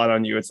of threw a lot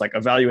on you. It's like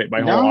evaluate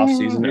my whole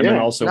offseason and then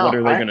also what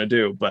are they going to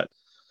do? But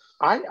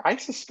I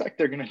suspect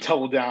they're going to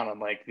double down on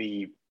like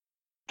the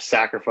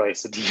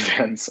sacrifice of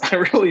defense. I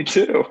really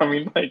do. I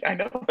mean, like, I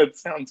know it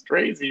sounds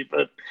crazy,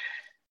 but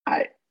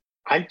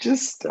I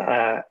just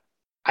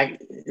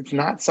it's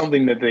not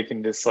something that they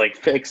can just like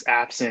fix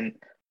absent,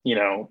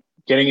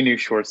 getting a new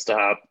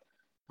shortstop,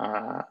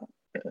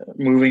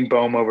 moving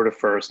Bohm over to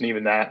first. And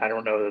even that, I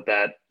don't know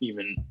that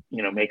even,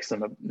 makes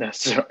them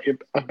necessarily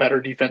a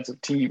better defensive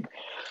team.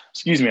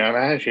 Excuse me.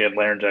 I actually had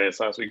laryngitis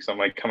last week, so I'm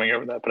like coming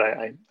over that, but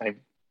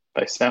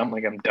I sound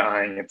like I'm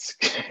dying. It's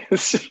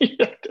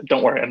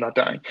don't worry, I'm not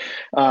dying.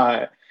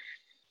 I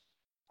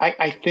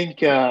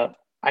think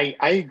I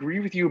agree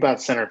with you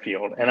about center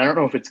field, and I don't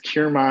know if it's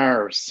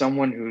Kiermaier or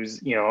someone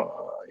who's,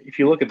 if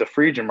you look at the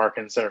free agent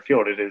market in center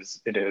field,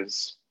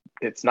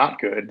 it's not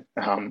good.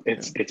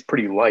 It's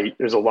pretty light.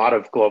 There's a lot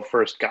of glove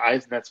first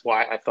guys, and that's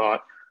why I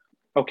thought,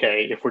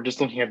 okay, if we're just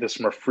looking at this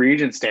from a free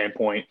agent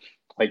standpoint,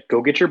 like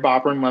go get your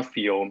bopper in left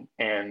field,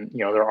 and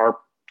there are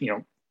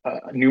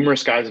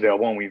numerous guys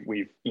available, and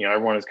we've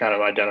everyone has kind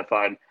of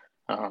identified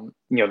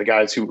the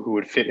guys who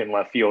would fit in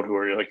left field, who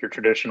are like your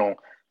traditional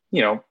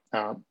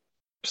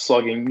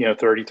slugging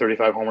 30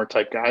 35 homer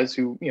type guys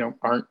who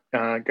aren't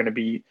going to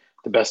be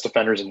the best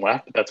defenders in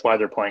left, but that's why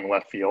they're playing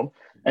left field.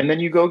 And then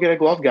you go get a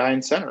glove guy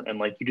in center, and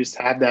like you just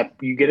have that,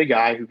 you get a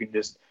guy who can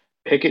just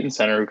pick it in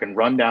center, who can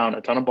run down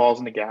a ton of balls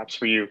in the gaps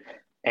for you,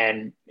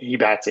 and he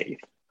bats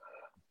eighth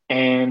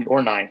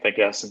or ninth, I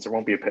guess, since there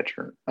won't be a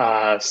pitcher.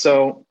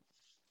 So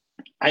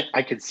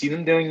I could see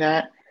them doing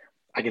that.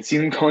 I could see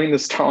them going the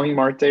Starling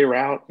Marte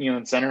route,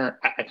 in center.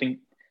 I think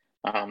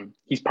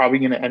he's probably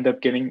going to end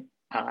up getting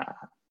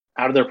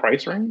out of their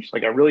price range.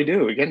 Like I really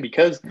do, again,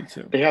 because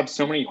they have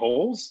so many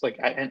holes. Like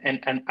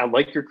and I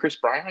like your Chris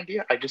Bryant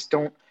idea.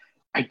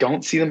 I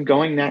don't see them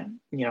going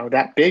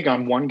that big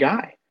on one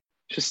guy.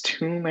 Just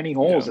too many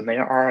holes, and they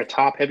are a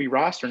top heavy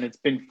roster. And it's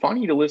been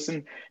funny to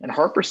listen. And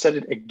Harper said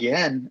it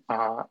again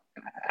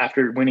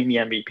after winning the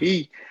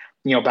MVP,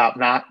 about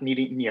not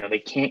needing, they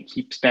can't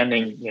keep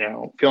spending,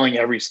 filling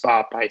every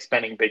spot by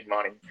spending big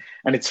money.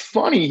 And it's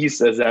funny he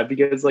says that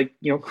because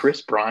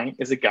Chris Bryant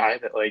is a guy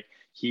that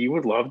he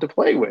would love to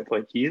play with.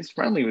 Like he is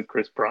friendly with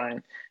Chris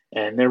Bryant,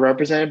 and they're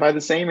represented by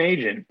the same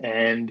agent.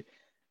 And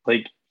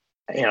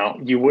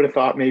you would have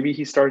thought maybe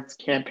he starts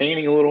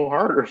campaigning a little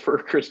harder for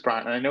Chris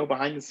Bryant. And I know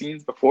behind the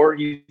scenes before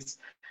he's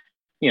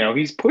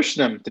pushed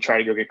them to try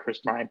to go get Chris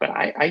Bryant, but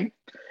I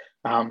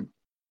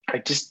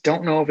just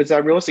don't know if it's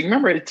that realistic.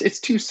 Remember, it's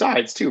two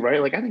sides too,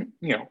 right? Like I think,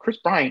 Chris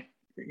Bryant,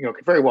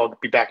 could very well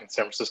be back in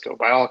San Francisco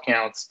by all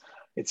accounts.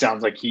 it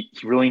sounds like he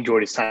really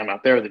enjoyed his time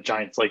out there. The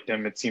Giants liked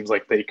him. It seems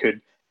like they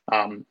could,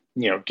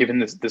 given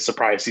the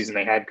surprise season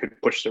they had,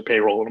 could push their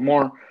payroll a little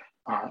more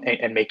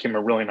and make him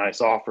a really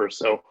nice offer.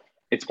 So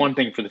it's one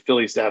thing for the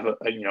Phillies to have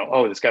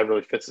this guy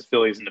really fits the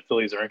Phillies and the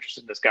Phillies are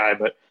interested in this guy,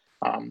 but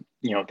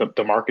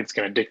the market's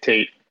going to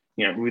dictate,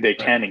 who they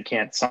can and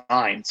can't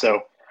sign.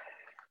 So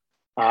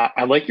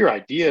I like your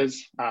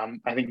ideas.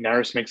 I think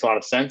Neris makes a lot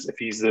of sense if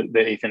he's the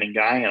eighth inning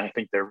guy, and I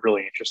think they're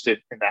really interested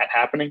in that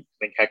happening. I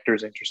think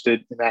Hector's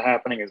interested in that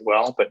happening as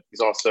well, but he's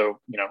also,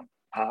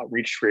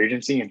 reached free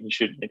agency and he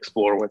should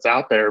explore what's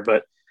out there.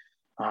 But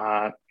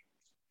the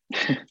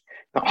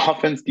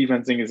offense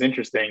defense thing is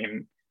interesting,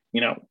 and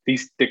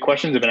the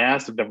questions have been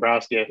asked of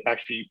Dombrowski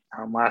actually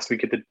last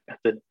week at the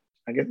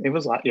I guess it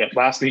was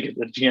last week at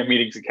the GM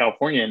meetings in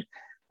California,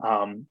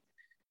 and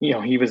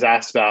he was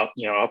asked about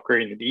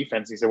upgrading the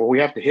defense. He said, "Well, we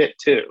have to hit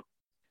too."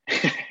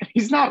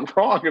 He's not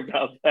wrong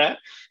about that,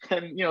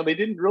 and they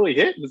didn't really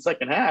hit in the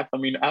second half. I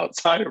mean,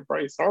 outside of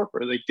Bryce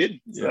Harper, they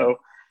didn't. Yeah.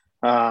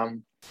 So,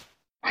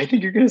 I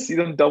think you're going to see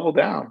them double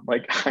down.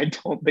 Like, I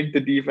don't think the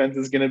defense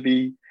is going to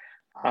be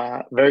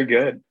very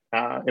good.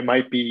 It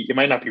might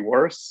not be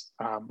worse,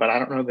 but I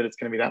don't know that it's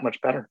going to be that much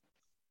better.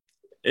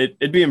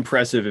 It'd be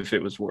impressive if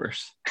it was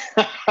worse.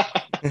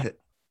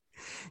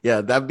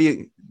 Yeah,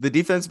 the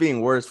defense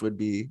being worse would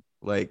be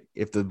like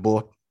if the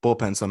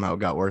bullpen somehow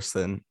got worse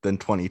than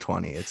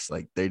 2020. It's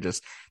like they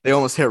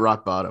almost hit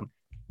rock bottom.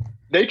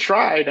 They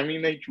tried. I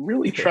mean, they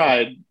really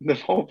tried. The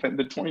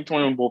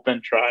 2021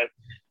 bullpen tried.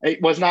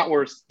 It was not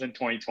worse than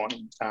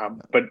 2020,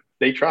 but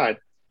they tried.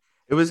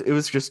 It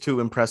was just too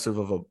impressive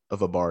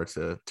of a bar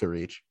to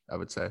reach, I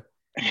would say.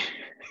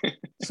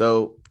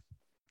 So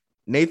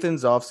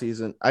Nathan's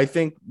offseason, I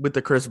think with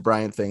the Chris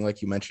Bryant thing,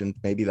 like you mentioned,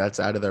 maybe that's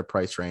out of their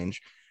price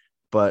range.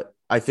 But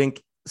I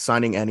think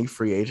signing any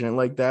free agent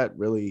like that,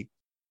 really,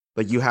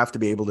 like you have to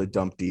be able to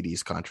dump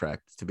Didi's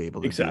contract to be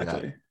able to do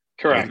that.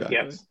 Correct. Exactly.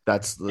 Yes.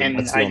 That's the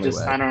only way.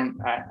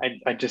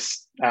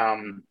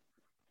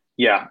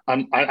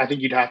 I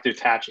think you'd have to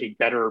attach a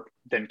better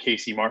than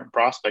Casey Martin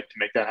prospect to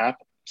make that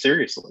happen.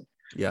 Seriously.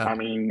 Yeah. I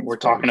mean, we're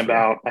talking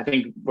about, I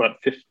think,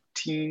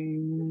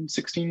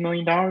 $16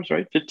 million,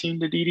 right? 15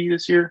 to Didi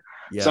this year.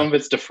 Yeah. Some of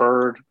it's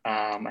deferred.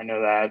 I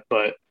know that,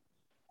 but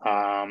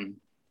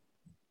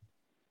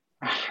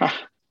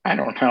I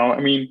don't know.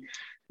 I mean,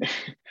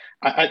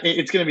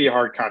 it's going to be a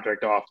hard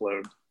contract to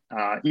offload,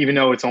 even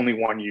though it's only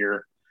 1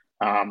 year.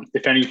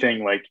 If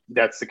anything, like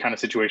that's the kind of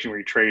situation where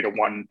you trade a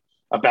one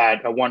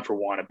for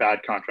one, a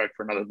bad contract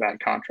for another bad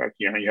contract.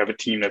 You have a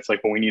team that's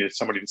like, well, we needed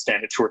somebody to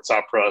stand at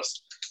shortstop for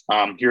us.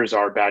 Here's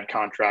our bad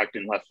contract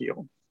in left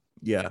field.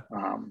 Yeah.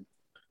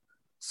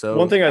 So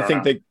one thing I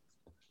think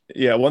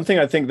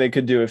they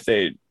could do if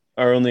they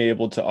are only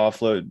able to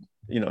offload,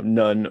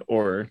 none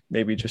or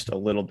maybe just a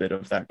little bit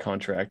of that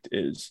contract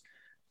is,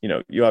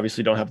 you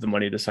obviously don't have the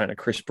money to sign a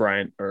Chris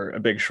Bryant or a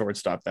big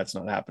shortstop. That's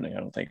not happening, I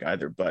don't think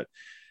either. But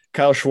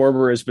Kyle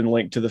Schwarber has been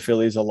linked to the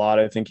Phillies a lot.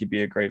 I think he'd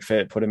be a great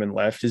fit. Put him in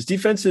left. His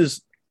defense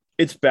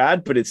it's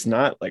bad, but it's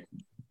not like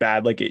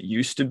bad like it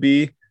used to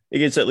be. It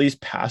gets at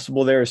least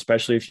passable there,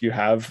 especially if you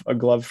have a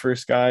glove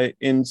first guy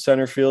in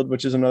center field,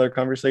 which is another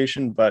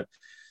conversation. But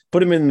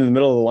put him in the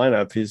middle of the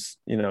lineup. He's,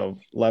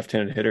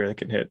 left-handed hitter that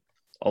can hit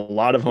a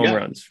lot of home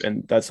runs,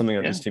 and that's something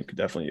that this team could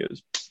definitely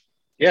use.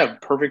 Yeah,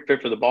 perfect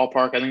fit for the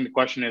ballpark. I think the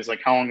question is,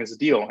 like, how long is the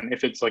deal? And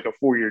if it's like a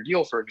 4-year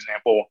deal, for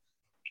example,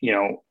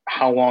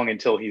 how long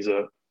until he's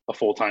a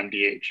full-time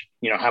DH?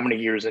 How many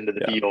years into the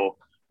deal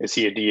is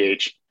he a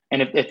DH?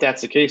 And if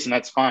that's the case, and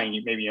that's fine,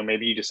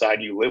 maybe you decide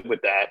you live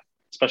with that,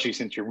 especially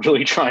since you're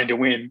really trying to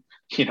win,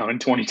 in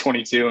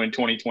 2022 and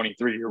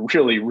 2023, you're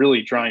really,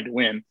 really trying to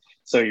win.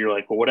 So you're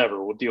like, well,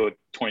 whatever, we'll deal with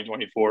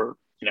 2024,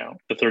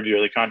 the third year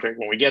of the contract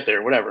when we get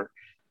there, whatever.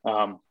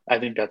 I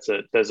think that's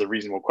a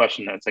reasonable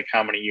question. It's like,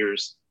 how many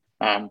years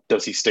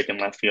does he stick in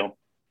left field?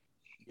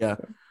 Yeah.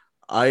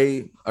 All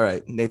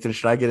right, Nathan,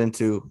 should I get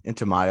into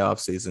my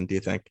offseason, do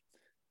you think?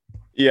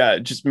 Yeah,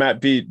 just Matt,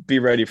 be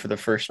ready for the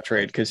first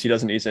trade because he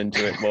doesn't ease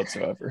into it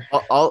whatsoever.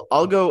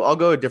 I'll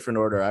go a different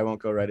order. I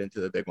won't go right into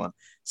the big one.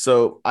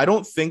 So I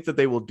don't think that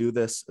they will do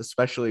this,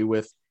 especially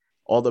with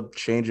all the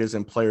changes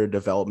in player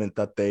development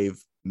that they've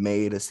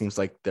made. It seems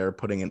like they're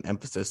putting an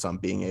emphasis on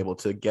being able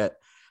to get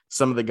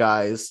some of the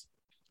guys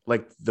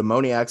like the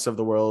Moniacs of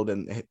the world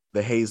and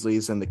the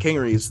Hazleys and the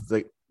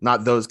Kingerys,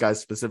 not those guys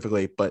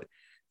specifically, but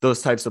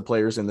those types of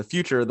players in the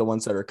future, the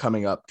ones that are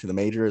coming up to the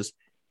majors.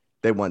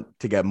 They want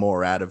to get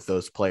more out of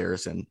those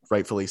players, and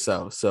rightfully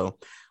so. So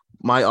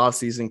my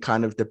offseason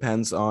kind of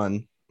depends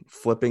on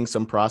flipping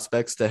some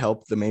prospects to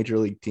help the major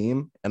league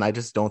team. And I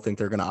just don't think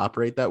they're going to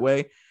operate that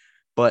way.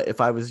 But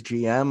if I was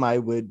GM, I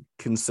would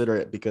consider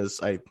it because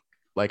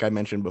like I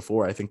mentioned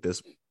before, I think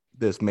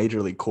this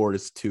major league core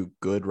is too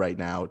good right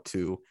now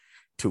to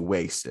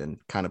waste and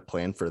kind of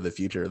plan for the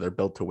future. They're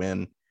built to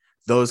win.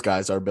 Those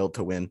guys are built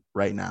to win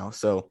right now.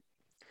 So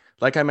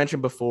like I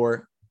mentioned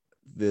before,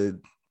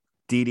 flipping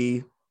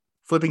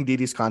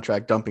Didi's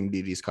contract, dumping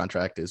Didi's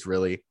contract is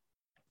really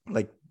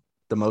like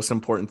the most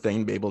important thing,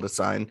 to be able to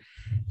sign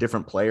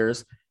different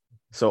players.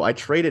 So I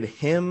traded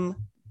him,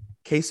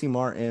 Casey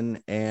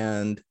Martin,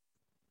 and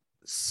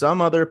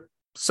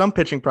some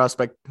pitching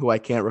prospect who I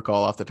can't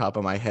recall off the top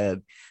of my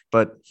head,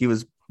 but he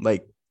was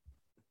like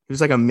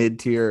a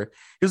mid-tier.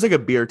 He was like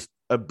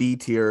a B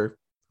tier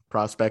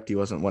prospect. He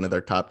wasn't one of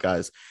their top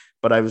guys,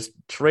 but I was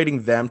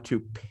trading them to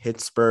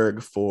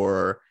Pittsburgh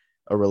for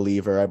a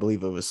reliever. I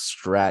believe it was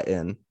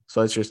Stratton.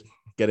 So I was just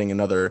getting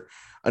another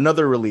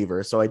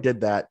reliever. So I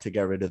did that to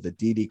get rid of the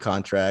Didi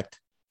contract.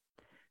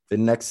 The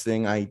next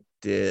thing I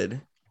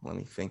did, let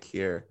me think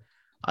here.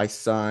 I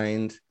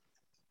signed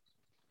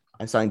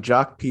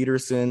Jock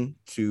Peterson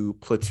to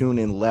platoon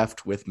in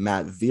left with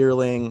Matt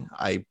Vierling.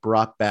 I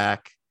brought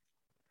back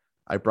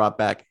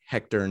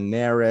Hector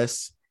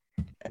Neris.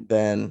 And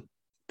then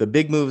the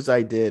big moves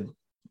I did,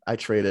 I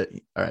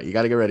traded. All right, you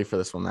got to get ready for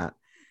this one, Matt.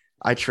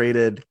 I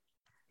traded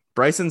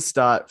Bryson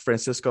Stott,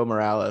 Francisco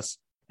Morales,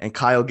 and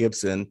Kyle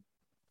Gibson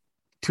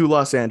to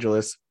Los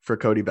Angeles for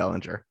Cody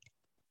Bellinger.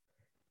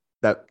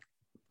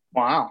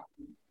 Wow.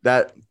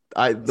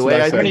 How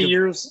many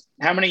years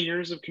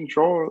of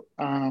control?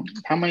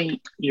 How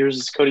many years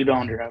does Cody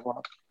Bellinger have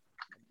left?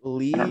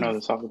 I don't know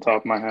this off the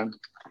top of my head.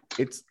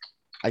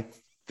 I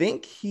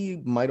think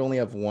he might only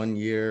have 1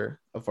 year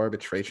of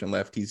arbitration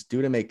left. He's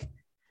due to make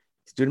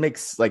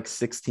like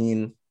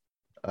 $16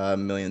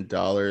 million,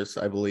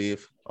 I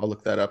believe. I'll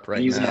look that up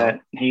now.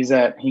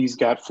 He's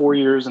got 4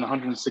 years and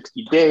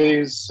 160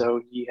 days,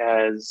 so he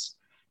has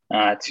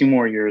 2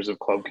 more years of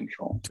club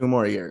control. 2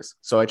 more years.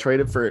 So I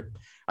traded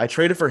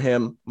for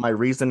him. My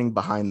reasoning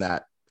behind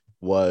that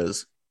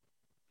was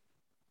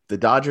the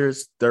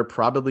Dodgers, they're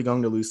probably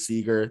going to lose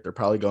Seager. They're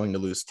probably going to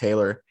lose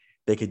Taylor.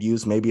 They could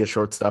use maybe a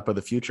shortstop of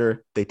the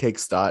future. They take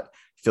Stott.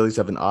 Phillies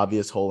have an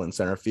obvious hole in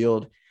center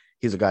field.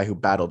 He's a guy who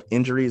battled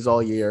injuries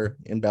all year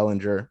in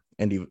Bellinger,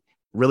 and he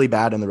really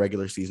bad in the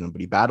regular season, but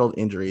he battled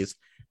injuries,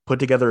 put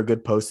together a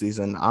good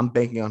postseason. I'm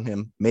banking on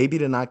him maybe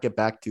to not get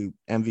back to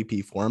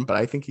MVP form, but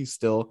I think he's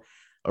still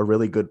a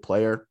really good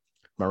player.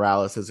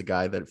 Morales is a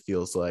guy that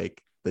feels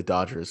like the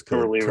Dodgers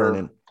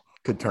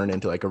could turn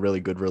into like a really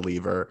good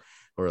reliever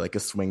or like a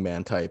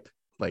swingman type,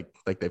 like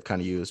they've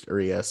kind of used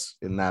Urias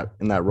in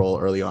that role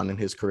early on in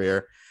his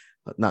career.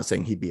 Not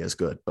saying he'd be as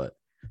good, but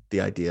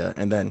the idea.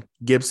 And then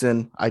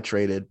Gibson, I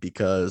traded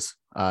because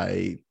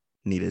I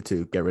needed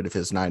to get rid of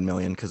his $9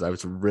 million because I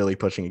was really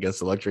pushing against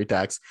the luxury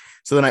tax.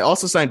 So then I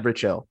also signed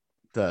Rich Hill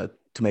to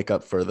make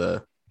up for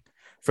the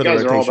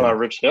rotation. Are all about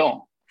Rich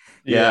Hill.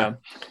 Yeah.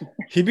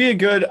 He'd be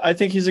I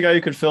think he's a guy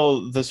who could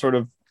fill the sort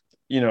of,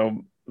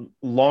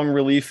 long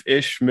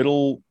relief-ish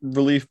middle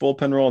relief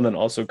bullpen role and then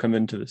also come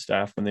into the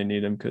staff when they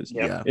need him because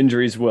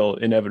injuries will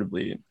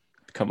inevitably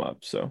come up.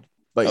 So,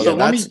 but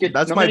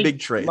that's my big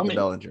trade, the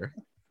Bellinger.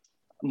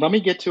 Let me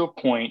get to a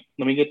point.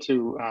 Let me get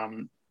to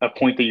a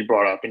point that you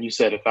brought up. And you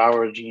said, if I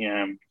were a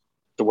GM,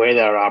 the way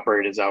that I would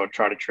operate is I would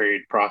try to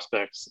trade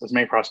prospects, as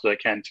many prospects as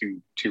I can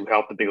to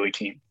help the big league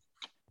team.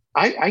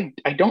 I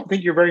don't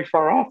think you're very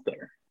far off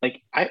there.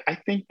 Like, I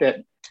think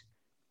that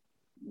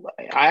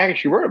I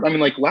actually were. I mean,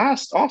 like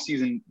last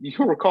offseason,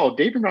 you'll recall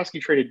Dave Dombrowski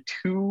traded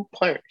 2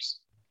 players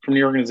from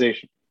the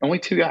organization. Only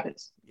 2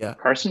 guys. Yeah.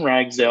 Carson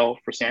Ragsdale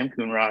for Sam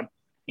Coonrod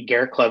and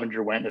Garrett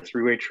Clevenger went in a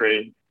 3-way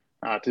trade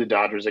to the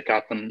Dodgers that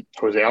got them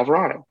Jose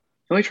Alvarado.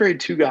 They only traded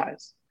 2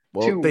 guys.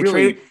 Well, they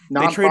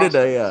traded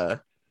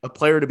a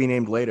player to be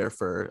named later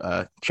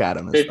for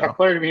Chatham as well. A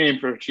player to be named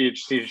for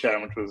C.J.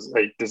 Chatham, which was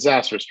a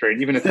disastrous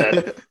trade. Even if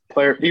the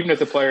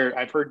player,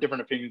 I've heard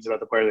different opinions about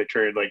the player they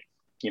traded. Like,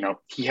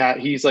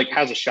 he's like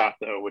has a shot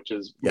though, which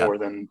is more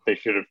than they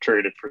should have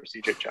traded for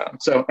C.J. Chatham.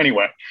 So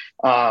anyway,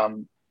 I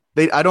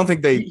don't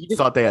think they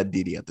thought they had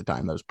Didi at the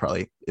time. That was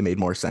probably, it made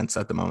more sense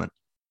at the moment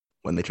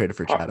when they traded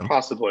for Chatham.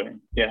 Possibly,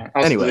 yeah.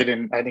 Also,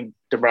 anyway, I think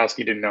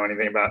Dombrowski didn't know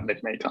anything about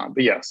Nick Maton,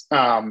 but yes.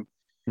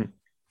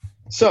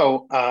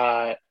 So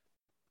I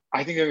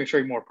think they're going to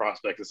trade more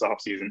prospects this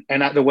offseason.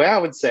 And the way I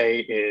would say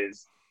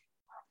is,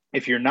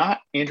 if you're not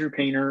Andrew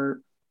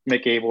Painter,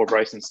 Mick Abel, or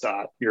Bryson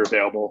Stott, you're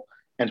available.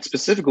 And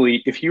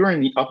specifically, if you are in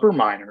the upper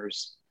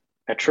minors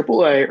at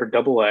AAA or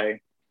AA,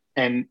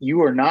 and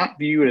you are not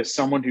viewed as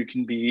someone who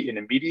can be an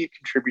immediate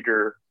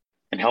contributor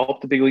and help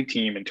the big league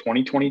team in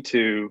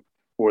 2022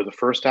 or the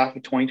first half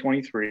of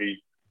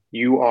 2023,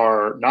 you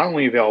are not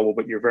only available,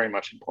 but you're very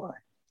much in play.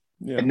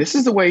 Yeah. And this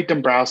is the way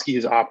Dombrowski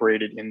has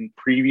operated in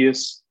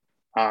previous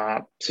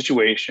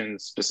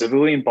situations,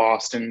 specifically in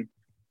Boston.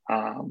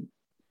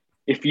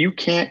 If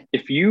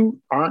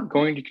you aren't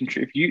going to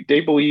contribute,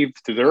 they believe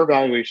through their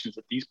evaluations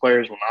that these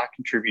players will not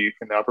contribute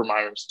in the upper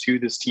minors to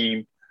this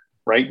team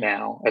right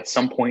now at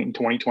some point in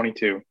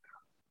 2022,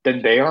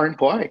 then they are in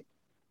play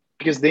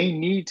because they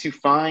need to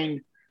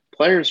find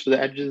players for the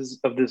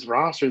edges of this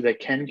roster that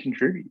can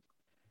contribute.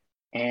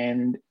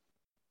 And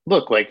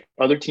look, like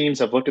other teams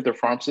have looked at their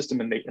farm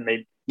system and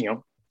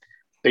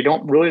they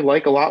don't really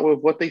like a lot of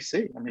what they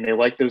see. I mean, they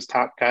like those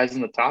top guys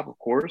in the top, of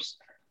course.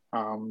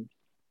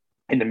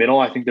 In the middle,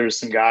 I think there's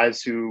some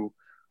guys who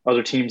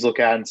other teams look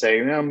at and say,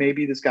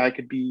 maybe this guy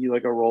could be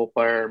like a role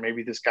player.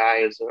 Maybe this guy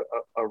is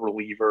a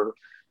reliever.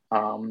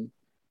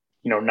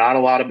 not a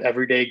lot of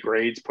everyday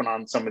grades put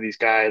on some of these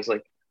guys.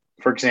 Like,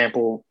 for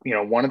example,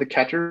 one of the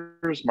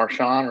catchers,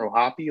 Marshawn or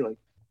Ohapi, like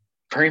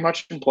very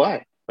much in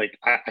play. Like,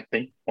 I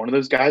think one of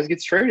those guys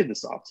gets traded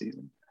this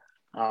offseason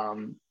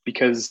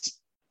because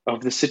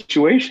of the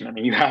situation. I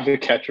mean, you have a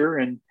catcher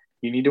and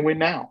you need to win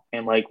now.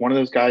 And like one of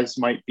those guys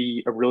might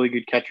be a really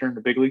good catcher in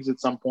the big leagues at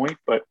some point,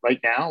 but right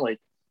now, like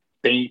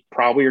they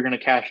probably are going to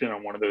cash in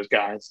on one of those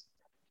guys.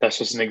 That's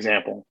just an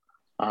example.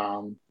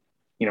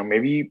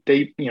 Maybe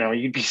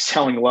you'd be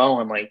selling low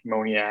on like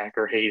Moniak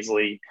or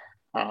Hazley,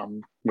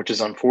 which is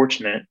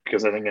unfortunate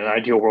because I think in an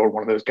ideal world,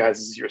 one of those guys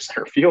is your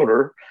center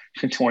fielder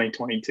in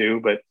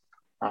 2022. But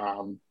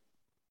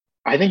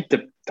I think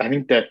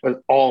that was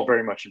all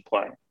very much in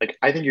play. Like,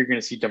 I think you're going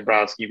to see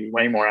Dombrowski be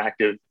way more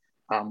active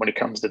when it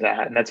comes to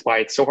that. And that's why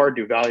it's so hard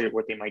to evaluate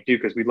what they might do,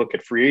 because we look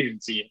at free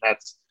agency and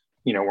that's,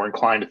 we're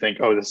inclined to think,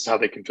 oh, this is how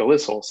they can fill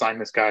this hole. Sign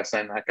this guy,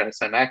 sign that guy,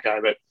 sign that guy.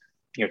 But,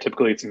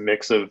 typically it's a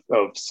mix of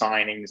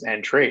signings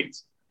and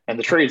trades. And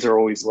the trades are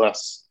always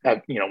less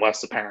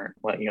apparent.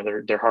 Like,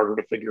 they're harder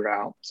to figure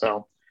out.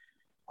 So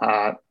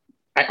I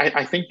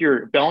think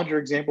your Bellinger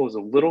example is a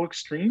little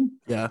extreme.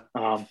 Yeah.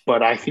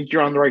 But I think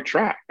you're on the right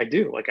track. I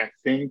do. Like, I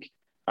think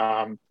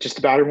just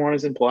about everyone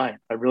is in play.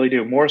 I really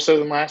do. More so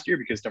than last year,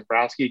 because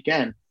Dombrowski,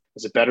 again,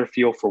 has a better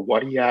feel for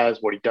what he has,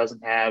 what he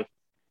doesn't have,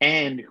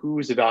 and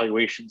whose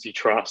evaluations he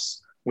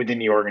trusts within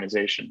the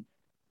organization.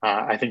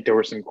 I think there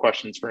were some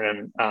questions for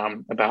him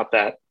about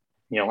that.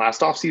 Last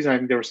offseason, I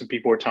think there were some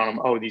people who were telling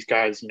him, oh, these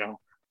guys,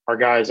 our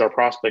guys, our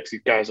prospects,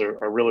 these guys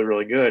are really,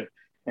 really good.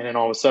 And then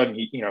all of a sudden,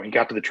 he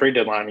got to the trade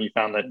deadline and he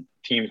found that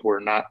teams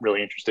were not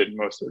really interested in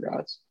most of their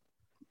guys.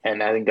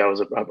 And I think that was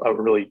a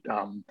really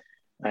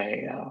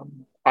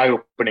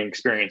eye-opening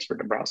experience for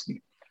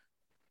Dombrowski.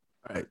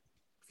 All right.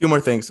 A few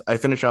more things. I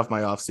finish off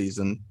my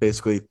offseason.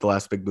 Basically, the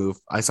last big move,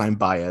 I signed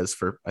Baez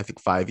for, I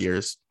think, 5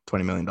 years,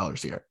 $20 million a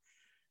year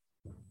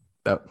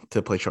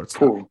to play shortstop.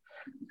 Cool.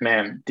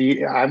 Man,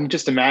 I'm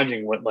just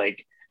imagining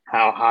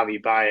how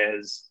Javi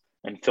Baez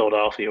and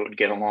Philadelphia would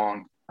get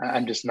along.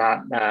 I'm just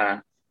not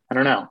I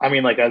don't know. I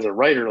mean, like, as a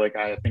writer, like,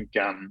 I think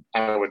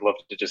I would love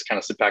to just kind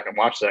of sit back and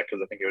watch that,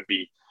 because I think it would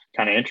be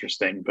kind of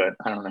interesting, but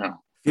I don't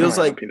know. Feels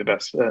like be the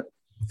best fit.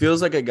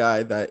 Feels like a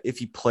guy that if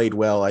he played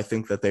well, I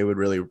think that they would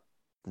really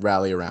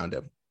rally around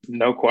him.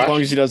 No question.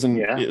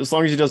 As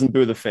long as he doesn't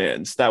boo the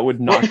fans, that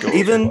would not go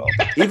even well.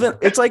 Even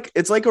it's like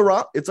a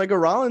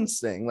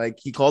Rollins thing. Like,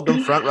 he called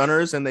them front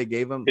runners and they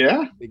gave him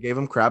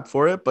crap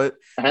for it, but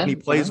he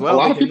plays well. A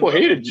lot of people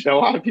hated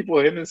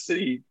in the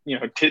city,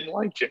 didn't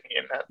like Jimmy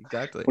in that.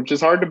 Exactly. Which is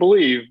hard to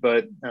believe,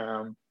 but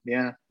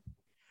yeah.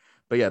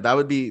 But yeah, that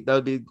would be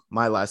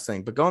my last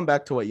thing. But going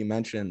back to what you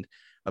mentioned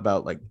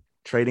about like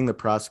trading the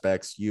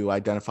prospects, you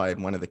identified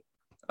one of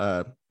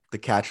the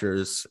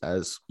catchers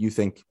as you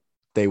think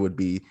they would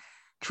be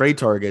trade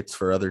targets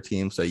for other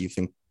teams that you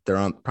think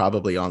they're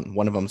probably on.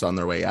 One of them's on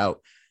their way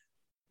out.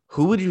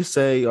 Who would you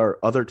say are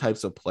other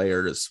types of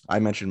players? I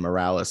mentioned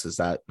Morales is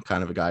that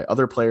kind of a guy.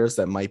 Other players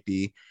that might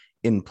be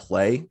in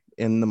play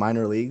in the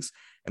minor leagues.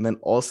 And then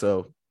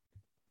also,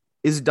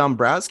 is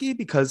Dombrowski,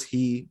 because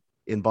he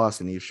in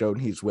Boston, he's shown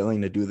he's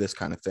willing to do this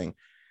kind of thing.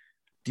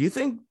 Do you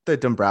think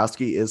that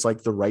Dombrowski is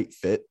like the right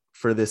fit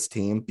for this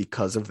team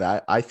because of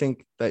that? I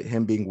think that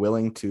him being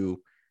willing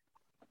to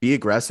be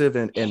aggressive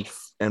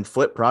and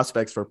flip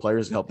prospects for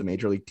players to help the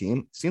major league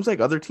team seems like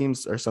other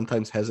teams are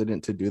sometimes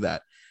hesitant to do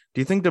that.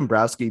 Do you think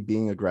Dombrowski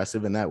being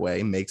aggressive in that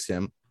way makes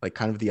him like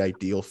kind of the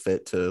ideal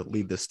fit to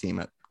lead this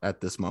team at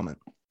this moment?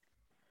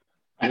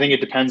 I think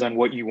it depends on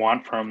what you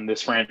want from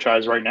this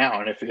franchise right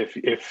now. And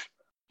if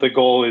the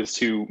goal is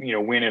to,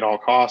 win at all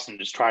costs and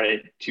just try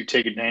to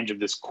take advantage of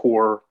this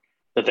core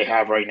that they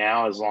have right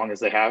now, as long as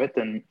they have it,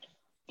 then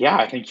yeah,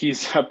 I think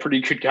he's a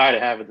pretty good guy to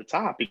have at the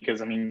top,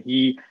 because I mean,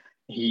 he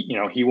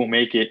will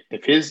make it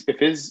if his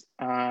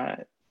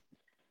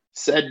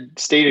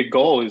stated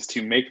goal is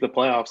to make the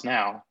playoffs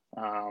now.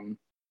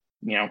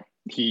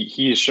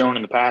 He has shown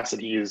in the past that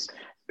he is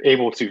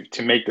able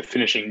to make the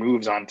finishing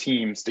moves on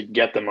teams to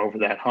get them over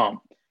that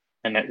hump.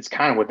 And that is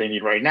kind of what they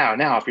need right now.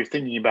 Now, if you're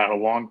thinking about a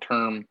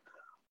long-term,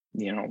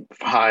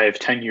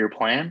 5-10 year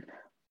plan,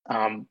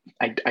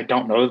 I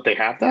don't know that they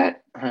have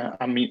that.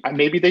 I mean,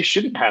 maybe they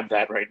shouldn't have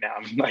that right now.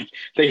 I mean, like,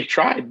 they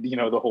tried,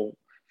 the whole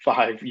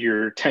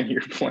 5-year,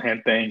 10-year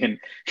plan thing, and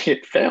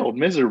it failed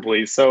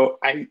miserably. So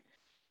I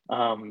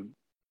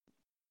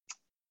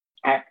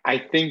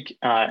think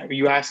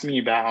you asked me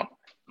about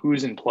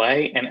who's in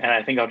play, and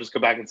I think I'll just go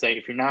back and say,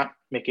 if you're not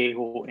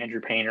McAhill,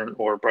 Andrew Painter,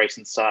 or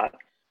Bryson Stott,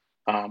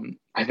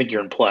 I think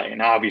you're in play.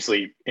 And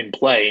obviously in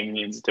play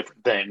means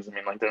different things. I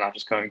mean, like, they're not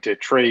just going to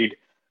trade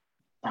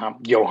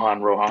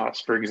Johan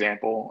Rojas, for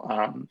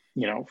example,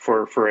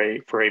 for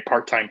a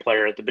part-time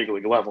player at the big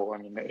league level. I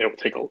mean, it'll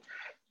take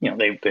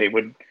they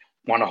would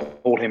want to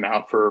hold him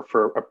out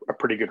for a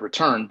pretty good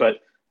return, but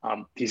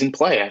he's in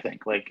play. I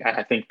think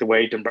I think the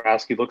way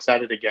Dombrowski looks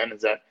at it again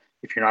is that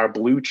if you're not a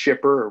blue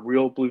chipper, a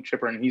real blue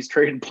chipper, and he's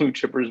traded blue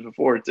chippers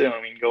before too.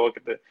 I mean, go look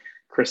at the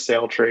Chris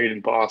Sale trade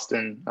in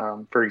Boston,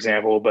 for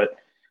example, but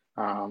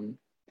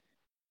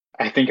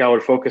I think I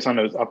would focus on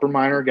those upper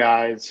minor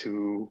guys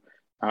who,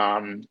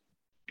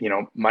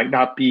 might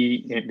not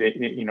be,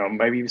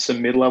 maybe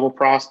some mid-level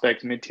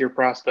prospects, mid-tier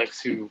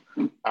prospects who,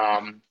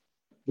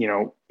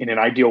 in an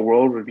ideal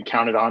world would be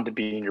counted on to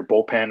be in your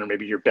bullpen or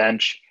maybe your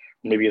bench,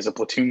 maybe as a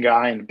platoon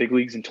guy in the big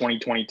leagues in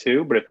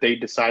 2022. But if they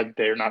decide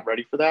they're not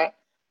ready for that,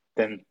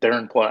 then they're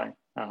in play.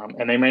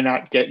 And they may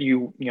not get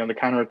you, the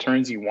kind of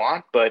returns you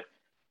want, but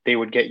they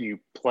would get you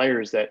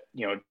players that,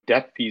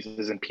 depth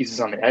pieces and pieces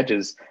on the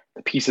edges,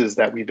 the pieces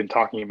that we've been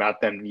talking about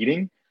them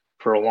needing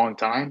for a long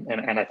time.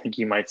 And I think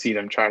you might see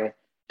them try to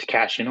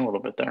cash in a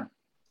little bit there.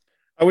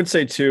 I would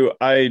say too,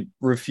 I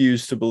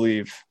refuse to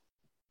believe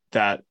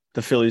that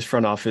the Phillies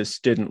front office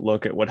didn't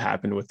look at what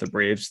happened with the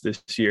Braves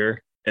this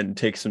year and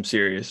take some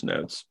serious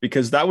notes,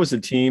 because that was a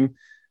team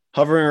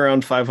hovering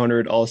around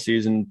 500 all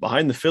season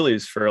behind the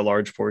Phillies for a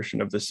large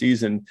portion of the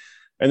season.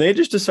 And they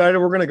just decided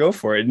we're going to go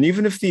for it. And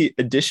even if the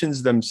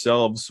additions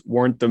themselves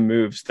weren't the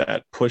moves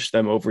that pushed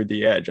them over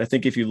the edge, I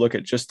think if you look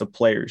at just the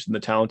players and the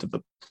talent of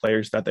the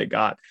players that they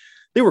got,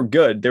 they were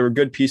good. They were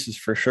good pieces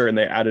for sure. And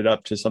they added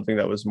up to something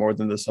that was more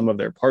than the sum of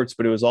their parts.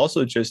 But it was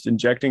also just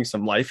injecting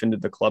some life into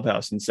the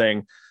clubhouse and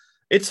saying,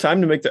 it's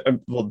time to make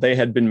they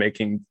had been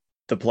making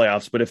the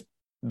playoffs. But if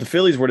the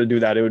Phillies were to do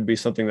that, it would be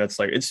something that's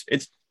like, it's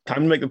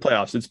time to make the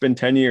playoffs. It's been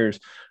 10 years.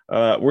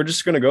 We're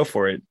just going to go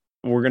for it.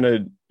 We're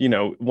going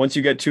to, once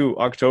you get to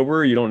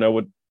October, you don't know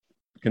what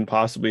can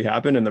possibly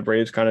happen. And the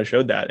Braves kind of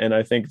showed that. And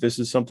I think this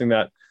is something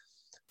that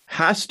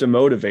has to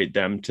motivate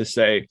them to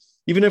say,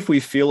 even if we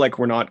feel like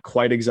we're not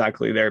quite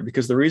exactly there,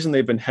 because the reason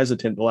they've been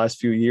hesitant the last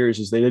few years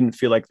is they didn't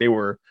feel like they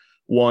were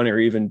one or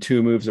even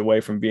two moves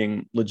away from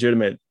being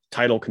legitimate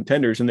title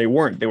contenders. And they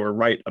weren't. They were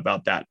right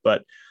about that.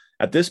 But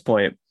at this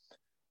point,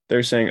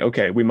 they're saying,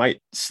 okay, we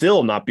might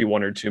still not be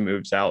one or two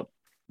moves out,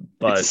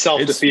 but it's a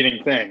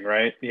self-defeating thing,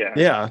 right?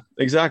 Yeah,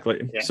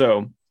 exactly. Yeah.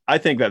 So I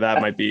think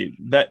that might be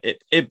that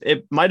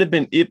it might have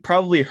been, it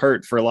probably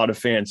hurt for a lot of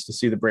fans to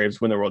see the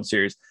Braves win the World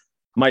Series,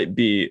 might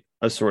be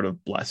a sort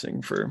of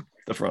blessing for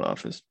the front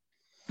office.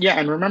 Yeah.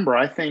 And remember,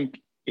 I think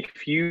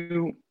if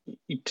you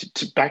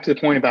back to the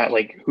point about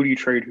like, who do you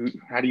trade?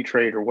 How do you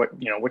trade, or what,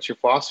 what's your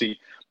philosophy?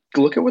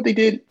 Look at what they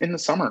did in the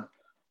summer.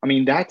 I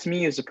mean, that to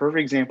me is a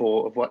perfect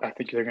example of what I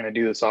think they're going to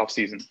do this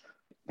offseason.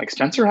 Like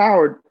Spencer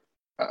Howard,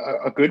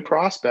 a good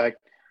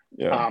prospect,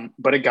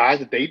 but a guy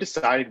that they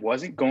decided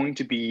wasn't going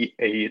to be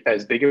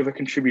as big of a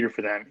contributor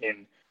for them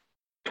in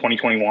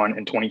 2021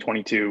 and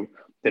 2022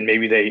 than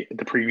maybe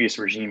the previous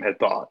regime had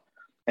thought.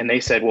 And they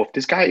said, well, if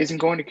this guy isn't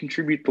going to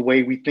contribute the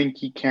way we think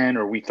he can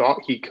or we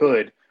thought he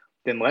could,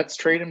 then let's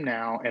trade him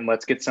now and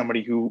let's get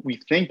somebody who we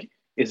think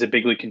is a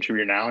big league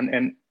contributor now.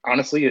 And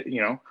honestly,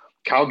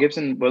 Kyle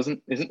Gibson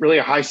isn't really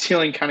a high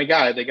ceiling kind of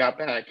guy they got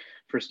back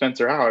for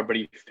Spencer Howard, but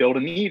he filled a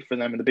need for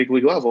them in the big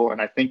league level.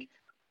 And I think,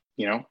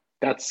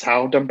 that's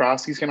how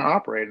Dombrowski's going to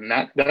operate. And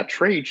that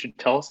trade should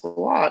tell us a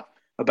lot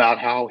about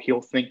how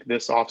he'll think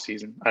this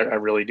offseason. I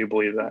really do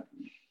believe that.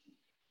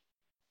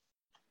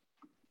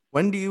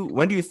 When do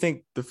you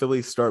think the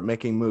Phillies start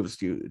making moves?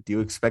 Do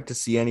you expect to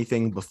see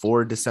anything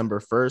before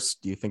December 1st?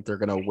 Do you think they're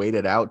going to wait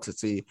it out to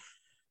see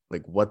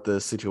like what the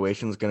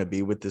situation is going to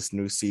be with this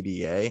new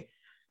CBA?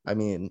 I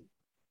mean,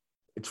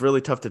 it's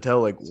really tough to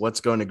tell like what's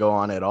going to go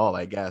on at all,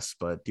 I guess,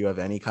 but do you have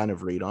any kind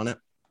of read on it?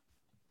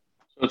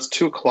 So it's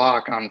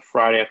 2:00 on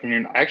Friday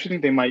afternoon. I actually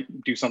think they might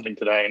do something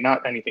today,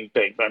 not anything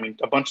big, but I mean,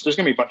 there's going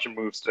to be a bunch of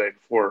moves today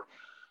before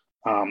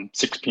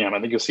 6 p.m.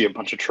 I think you'll see a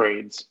bunch of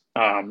trades.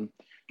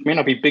 It may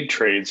not be big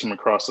trades from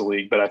across the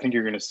league, but I think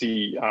you're going to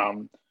see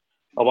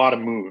a lot of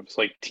moves,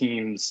 like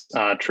teams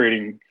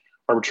trading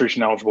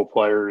arbitration eligible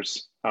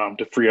players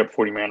to free up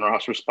 40-man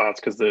roster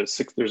spots, because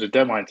there's a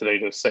deadline today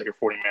to set your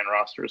 40-man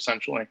roster,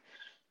 essentially.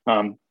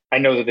 I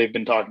know that they've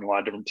been talking to a lot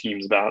of different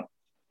teams about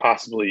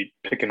possibly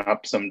picking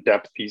up some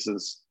depth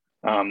pieces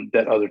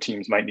that other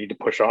teams might need to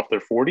push off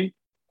their 40.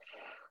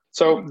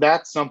 So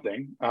that's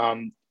something.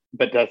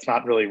 But that's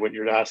not really what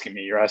you're asking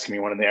me. You're asking me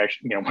when are they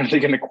actually, when are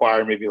they going to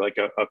acquire maybe like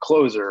a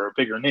closer or a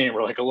bigger name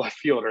or like a left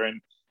fielder? And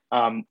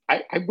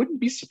I wouldn't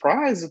be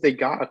surprised if they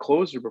got a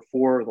closer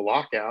before the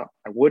lockout.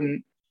 I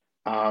wouldn't.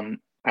 I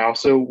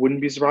also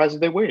wouldn't be surprised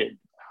if they waited.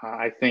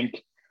 I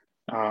think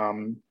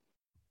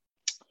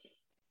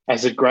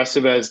as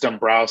aggressive as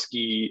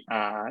Dombrowski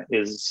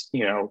is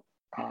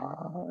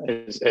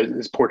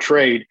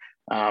portrayed,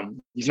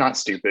 he's not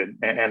stupid.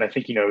 And I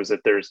think he knows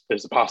that there's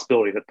a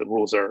possibility that the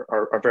rules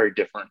are very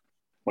different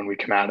when we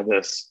come out of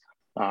this.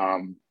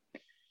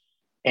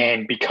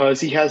 And because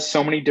he has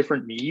so many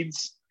different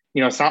needs,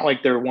 it's not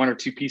like they're one or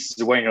two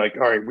pieces away and you're like,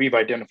 all right, we've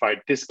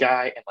identified this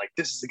guy and like,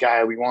 this is the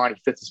guy we want.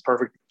 He fits us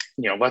perfect.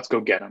 Let's go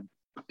get him.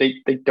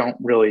 They don't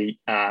really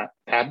have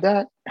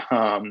that.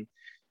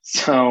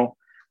 So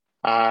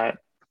I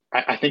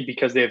think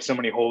because they have so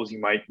many holes,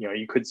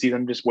 you could see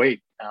them just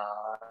wait.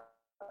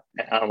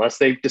 Unless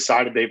they've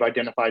decided they've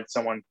identified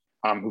someone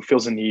who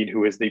fills a need,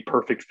 who is the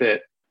perfect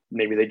fit,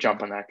 maybe they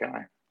jump on that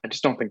guy. I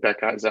just don't think that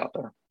guy is out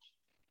there.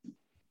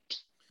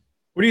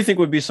 What do you think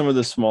would be some of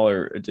the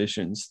smaller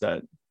additions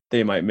that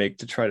they might make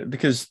to try to,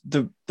 because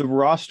the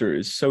roster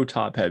is so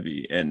top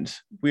heavy, and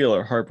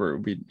Wheeler, Harper,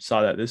 we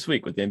saw that this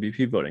week with the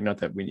MVP voting. Not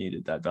that we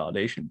needed that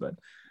validation, but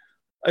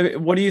I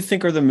mean, what do you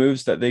think are the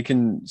moves that they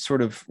can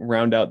sort of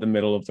round out the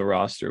middle of the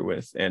roster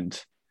with,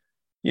 and,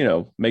 you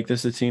know, make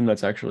this a team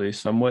that's actually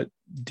somewhat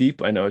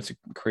deep? I know it's a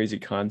crazy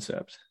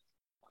concept.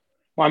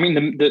 Well, I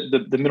mean,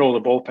 the middle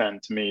of the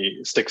bullpen to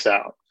me sticks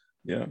out.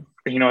 Yeah.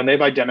 You know, and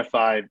they've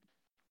identified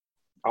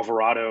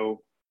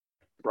Alvarado,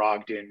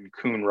 Brogdon,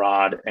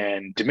 Coonrod,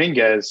 and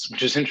Dominguez,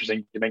 which is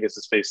interesting. Dominguez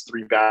has faced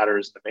 3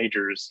 batters in the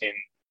majors in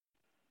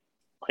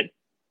like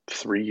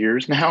 3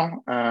 years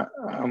now,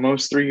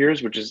 almost 3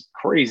 years, which is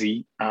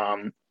crazy.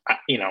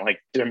 You know,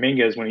 like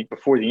Dominguez,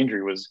 before the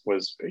injury, was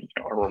you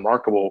know, a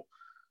remarkable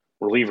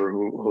reliever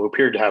who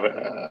appeared to have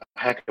a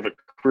heck of a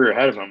career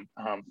ahead of him.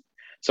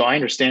 So I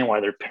understand why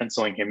they're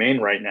penciling him in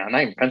right now.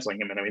 Not even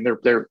penciling him in. I mean,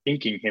 they're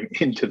inking him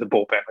into the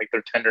bullpen. Like,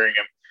 they're tendering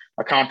him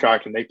a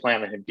contract, and they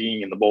plan on him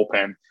being in the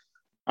bullpen.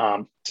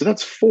 So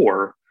that's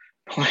 4.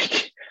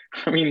 Like,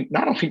 I mean,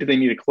 not only do they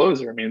need a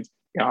closer, I mean,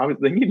 you know,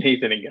 they need an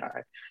 8th inning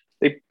guy.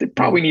 They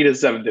probably need a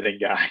 7th inning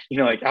guy. You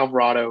know, like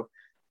Alvarado,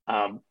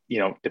 you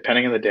know,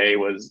 depending on the day,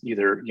 was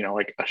either, you know,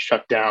 like a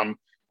shutdown,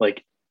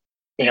 like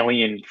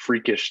alien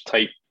freakish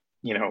type,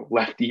 you know,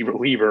 lefty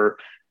reliever.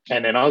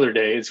 And then other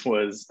days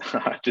was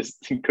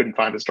just he couldn't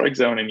find the strike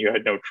zone, and you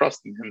had no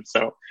trust in him.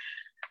 So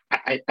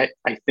I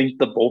think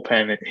the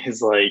bullpen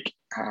is like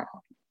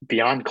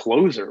beyond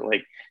closer.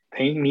 Like,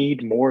 they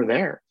need more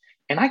there.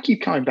 And I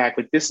keep coming back,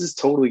 like, this is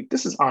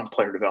on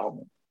player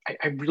development.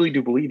 I really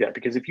do believe that,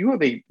 because if you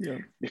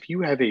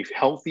have a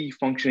healthy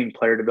functioning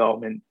player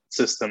development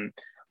system,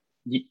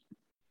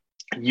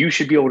 you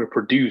should be able to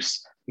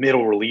produce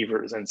middle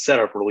relievers and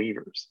setup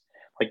relievers.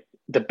 Like,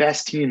 the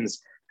best teams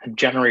have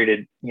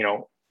generated, you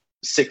know,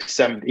 6th,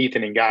 7th, 8th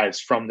inning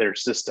guys from their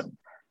system.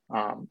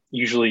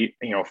 Usually,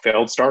 you know,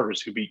 failed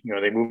starters who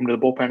they move them to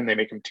the bullpen and they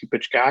make them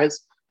 2-pitch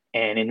guys.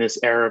 And in this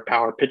era of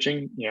power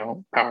pitching, you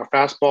know, power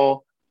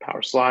fastball,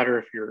 power slider,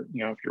 if you're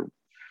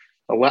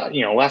a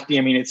lefty,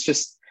 I mean, it's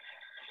just,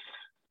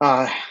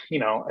 you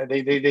know,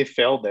 they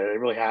failed there. They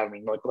really have. I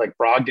mean, like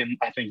Brogdon,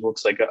 I think,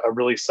 looks like a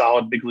really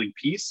solid big league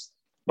piece.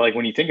 But like,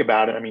 when you think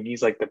about it, I mean,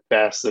 he's like the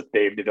best that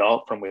they've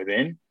developed from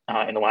within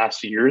in the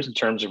last few years in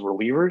terms of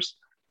relievers.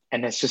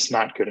 And that's just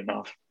not good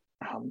enough.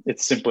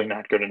 It's simply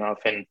not good enough.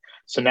 And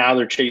so now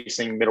they're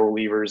chasing middle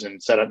relievers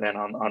and setup men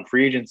on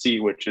free agency,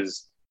 which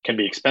can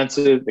be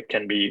expensive. It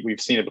can be,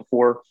 we've seen it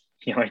before.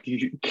 You know, like,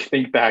 you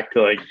think back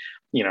to, like,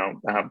 you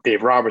know,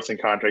 Dave Robertson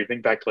contract,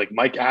 think back to like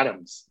Mike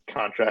Adams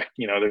contract.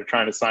 You know, you're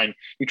trying to sign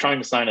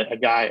a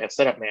guy, a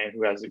setup man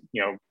who has,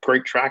 you know,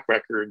 great track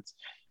records.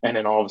 And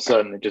then all of a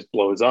sudden it just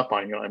blows up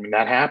on you. I mean,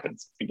 that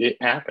happens. It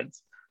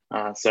happens.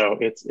 So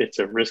it's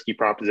a risky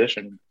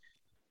proposition.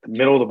 The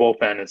middle of the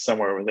bullpen is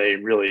somewhere where they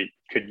really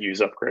could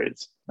use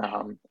upgrades.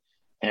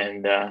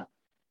 And there's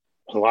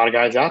a lot of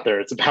guys out there.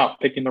 It's about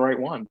picking the right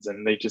ones,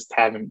 and they just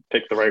haven't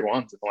picked the right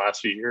ones in the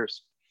last few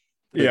years.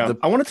 Yeah.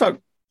 I want to talk,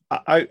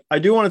 I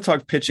do want to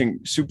talk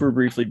pitching super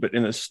briefly, but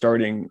in the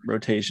starting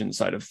rotation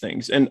side of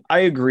things. And I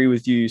agree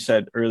with you. You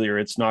said earlier,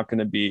 it's not going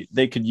to be,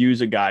 they could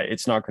use a guy.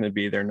 It's not going to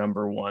be their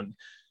number one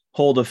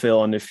hole to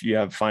fill. And if you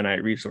have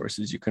finite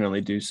resources, you can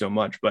only do so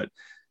much. But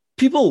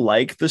people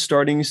like the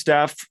starting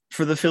staff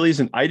for the Phillies,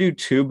 and I do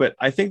too, but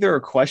I think there are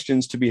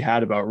questions to be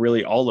had about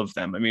really all of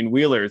them. I mean,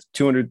 Wheeler,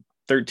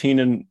 213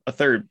 and a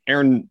third.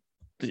 Aaron,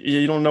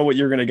 you don't know what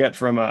you're going to get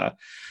from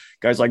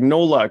guys like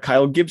Nola.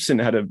 Kyle Gibson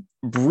had a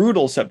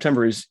brutal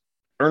September. His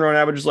earn run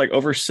average is like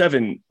over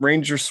 7.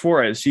 Ranger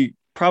Suarez, he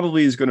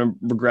probably is going to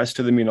regress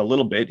to the mean a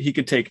little bit. He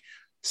could take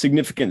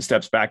significant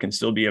steps back and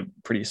still be a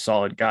pretty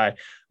solid guy.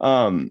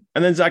 And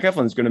then Zach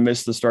Eflin is going to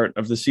miss the start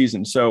of the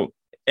season. So,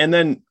 and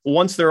then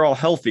once they're all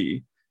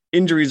healthy,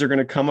 injuries are going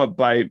to come up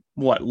by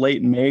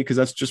late May, because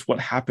that's just what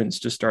happens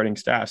to starting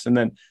staffs. And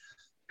then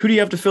who do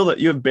you have to fill that?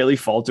 You have Bailey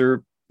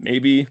Falter,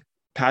 maybe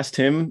past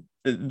him.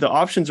 The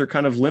options are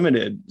kind of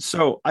limited.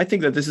 So I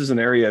think that this is an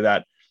area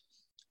that,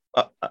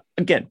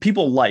 again,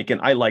 people like,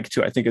 and I like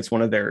too. I think it's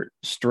one of their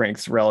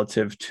strengths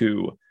relative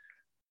to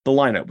the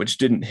lineup, which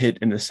didn't hit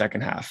in the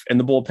second half, and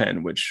the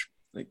bullpen, which,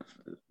 like,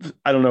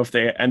 I don't know if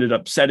they ended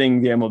up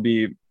setting the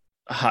MLB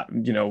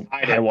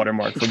high water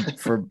mark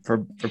for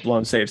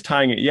blown saves,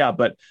 tying it. Yeah.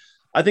 But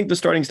I think the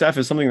starting staff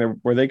is something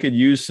where they could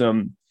use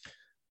some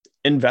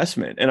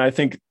investment. And I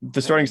think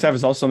the starting staff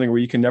is also something where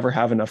you can never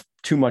have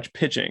too much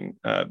pitching.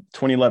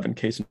 2011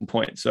 case in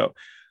point. So,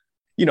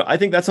 you know, I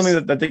think that's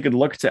something that they could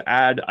look to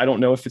add. I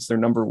don't know if it's their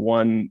number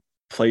one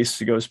place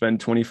to go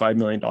spend $25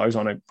 million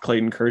on a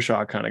Clayton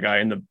Kershaw kind of guy.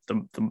 And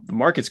the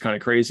market's kind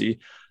of crazy.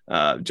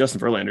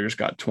 Justin Verlander just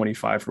got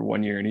 25 for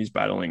 1 year, and he's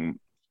battling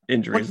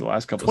injuries the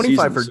last couple of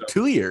seasons. 25 for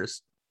 2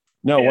 years.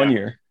 No, yeah. 1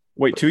 year.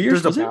 Wait, 2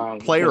 years? There's a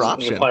player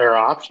option. Player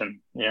option.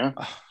 Yeah.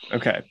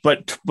 Okay.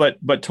 But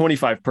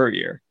 25 per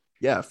year.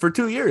 Yeah. For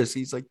 2 years,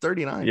 he's like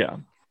 39. Yeah.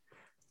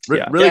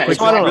 Really quick.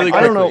 So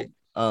I don't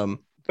know.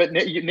 But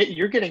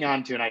you're getting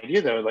onto an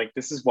idea, though. Like,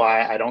 this is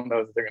why I don't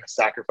know that they're going to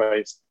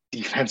sacrifice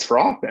defense for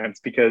offense,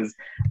 because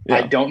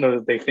I don't know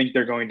that they think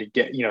they're going to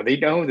get, they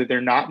know that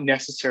they're not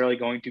necessarily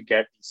going to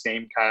get the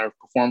same kind of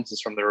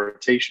performances from the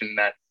rotation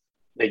that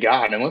they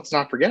got. And let's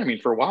not forget, I mean,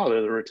 for a while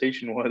there, the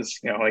rotation was,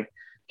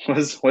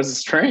 was a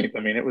strength. I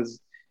mean, it was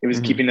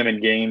keeping them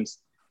in games.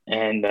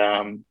 And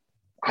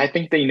I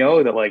think they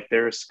know that like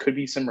could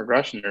be some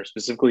regression there,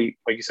 specifically,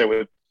 like you said,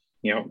 with,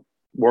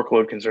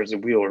 workload concerns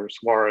of Wheeler,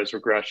 Suarez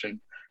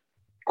regression,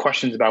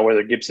 questions about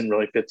whether Gibson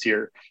really fits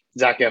here.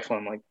 Zach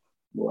Eflin, like,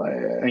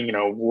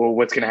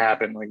 what's going to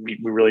happen? Like, we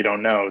really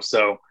don't know.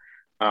 So,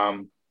 I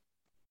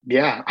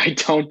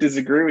don't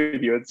disagree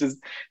with you. It's just,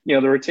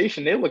 the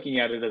rotation, they're looking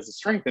at it as a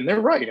strength, and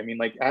they're right. I mean,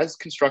 like, as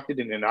constructed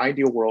in an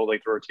ideal world,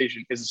 like, the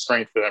rotation is a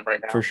strength for them right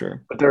now. For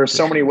sure. But there are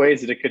so many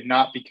ways that it could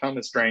not become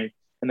a strength.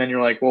 And then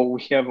you're like, well,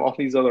 we have all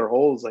these other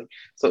holes. Like,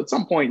 so at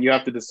some point you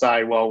have to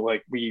decide, well,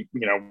 like, we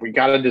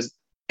got to just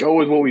go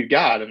with what we've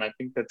got. And I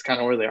think that's kind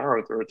of where they are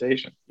with the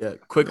rotation. Yeah.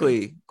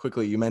 Quickly,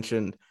 you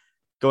mentioned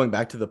going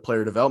back to the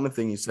player development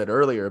thing you said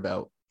earlier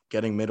about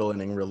getting middle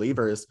inning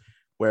relievers,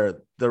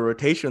 where the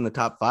rotation in the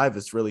top 5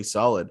 is really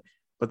solid,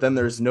 but then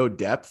there's no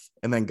depth.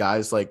 And then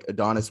guys like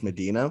Adonis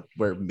Medina,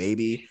 where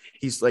maybe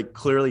he's like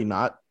clearly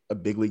not a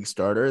big league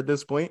starter at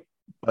this point,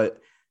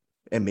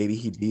 and maybe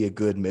he'd be a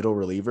good middle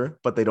reliever,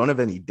 but they don't have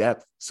any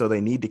depth. So they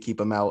need to keep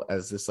him out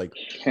as this like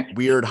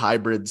weird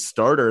hybrid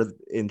starter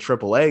in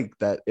AAA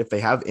that if they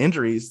have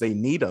injuries, they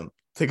need him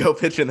to go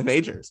pitch in the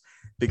majors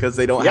because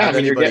they don't have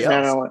anybody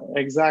else.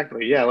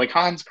 Exactly. Yeah. Like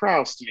Hans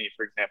Kraus to me,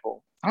 for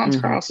example. Hans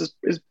Kraus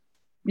is,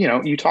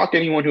 you talk to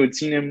anyone who had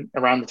seen him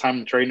around the time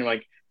of the trade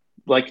and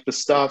like the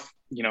stuff,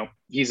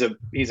 he's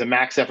a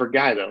max effort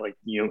guy though. Like,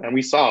 and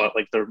we saw it,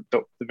 like the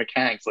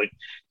mechanics, like,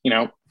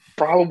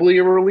 probably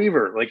a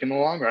reliever, like in the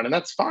long run. And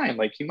that's fine.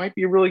 Like he might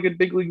be a really good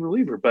big league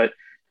reliever, but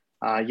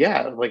like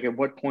at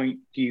what point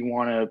do you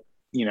want to,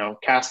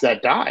 cast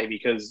that die?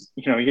 Because,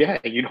 you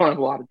don't have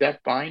a lot of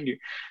depth behind you.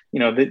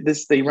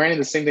 They ran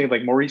into the same thing with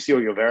like Mauricio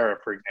Llovera,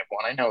 for example.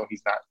 And I know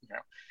he's not,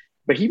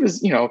 but he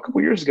was, a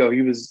couple years ago,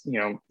 he was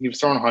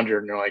throwing 100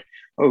 and they're like,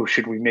 oh,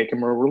 should we make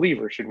him a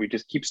reliever? Should we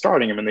just keep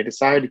starting him? And they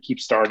decided to keep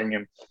starting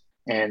him.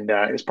 And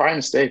it's probably a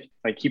mistake.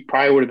 Like he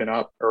probably would have been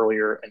up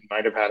earlier and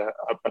might have had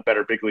a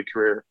better big league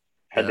career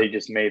had they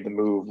just made the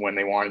move when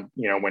they wanted,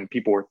 when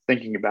people were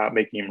thinking about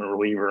making him a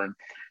reliever. And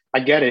I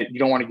get it. You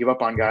don't want to give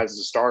up on guys as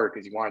a starter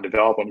because you want to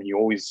develop them.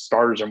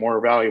 Starters are more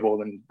valuable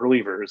than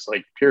relievers,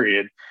 like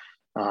period.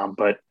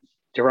 But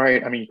you're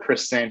right. I mean,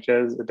 Chris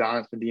Sanchez,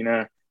 Adonis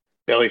Medina,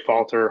 Bailey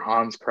Falter,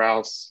 Hans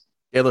Kraus.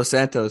 Los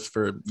Santos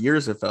for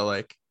years, it felt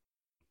like,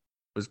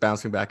 was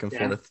bouncing back and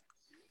forth.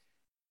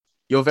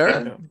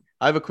 Llovera,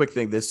 I have a quick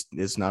thing. This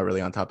is not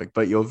really on topic,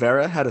 but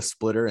Llovera had a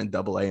splitter in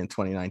AA in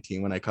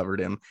 2019 when I covered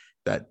him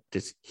that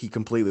just he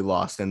completely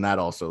lost, and that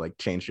also like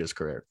changed his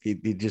career. He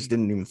just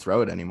didn't even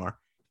throw it anymore.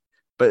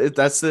 But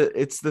it's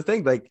the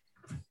thing, like,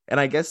 and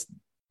I guess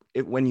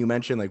when you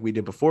mentioned like we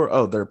did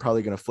before, they're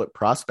probably going to flip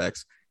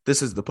prospects.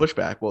 This is the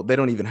pushback. Well, they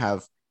don't even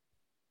have,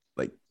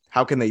 like,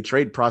 how can they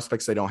trade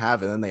prospects they don't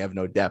have, and then they have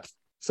no depth?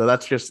 So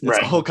that's just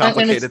a whole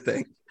complicated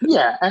thing.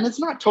 Yeah, and it's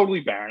not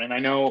totally barren. And I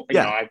know,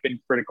 I've been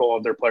critical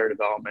of their player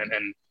development,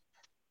 and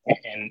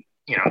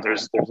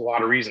there's a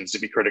lot of reasons to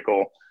be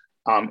critical.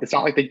 It's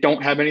not like they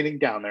don't have anything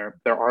down there.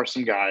 There are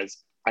some guys.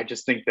 I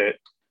just think that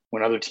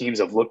when other teams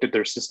have looked at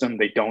their system,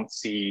 they don't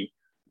see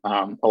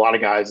a lot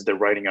of guys they're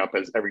writing up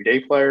as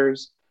everyday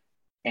players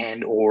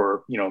and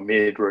or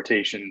mid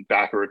rotation,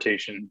 back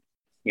rotation,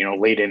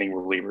 late inning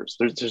relievers.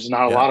 There's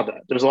not a lot of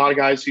that. There's a lot of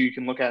guys who you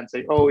can look at and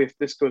say, oh, if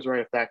this goes right,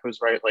 if that goes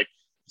right, like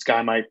this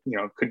guy might,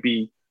 could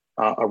be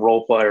a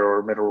role player or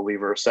a middle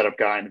reliever, a setup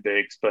guy in the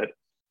bigs, but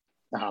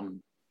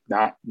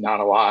not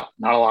a lot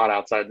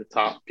outside the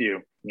top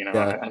few,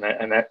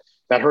 and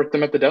that hurt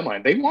them at the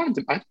deadline. They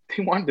wanted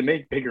to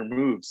make bigger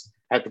moves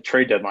at the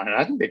trade deadline, and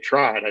I think they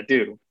tried. I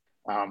do.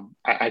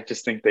 I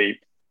just think they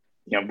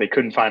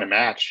couldn't find a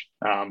match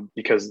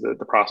because of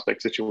the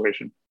prospect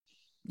situation.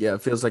 Yeah,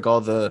 it feels like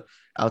all the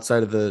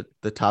outside of the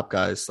top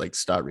guys like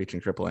stop reaching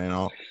AAA and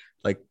all,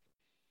 like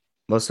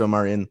most of them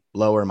are in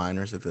lower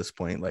minors at this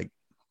point, like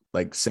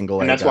single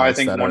A. And that's why I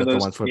think one of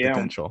those ones with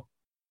potential.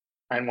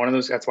 And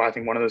that's why I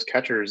think one of those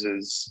catchers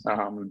is,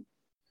 might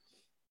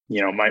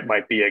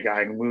be a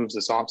guy who moves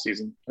this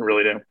offseason. I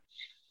really do.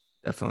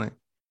 Definitely.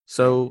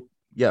 So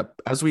yeah,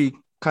 as we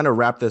kind of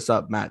wrap this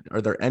up, Matt,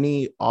 are there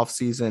any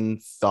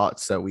offseason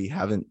thoughts that we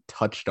haven't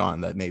touched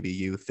on that maybe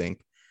you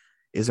think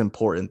is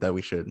important that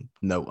we should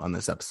note on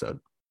this episode?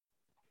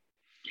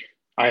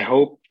 I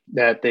hope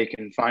that they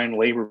can find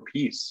labor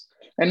peace,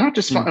 and not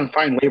just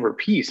find labor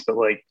peace, but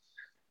like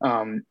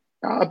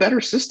a better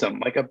system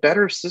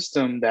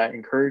that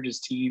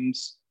encourages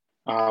teams,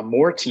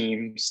 more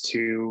teams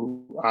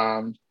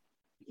to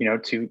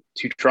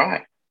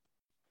try.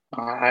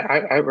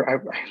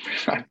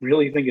 I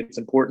really think it's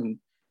important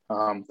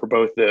for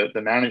both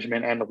the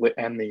management and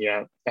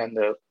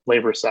the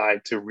labor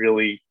side to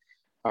really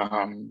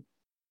find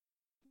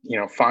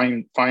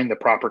the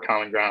proper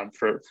common ground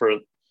for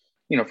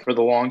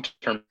the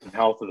long-term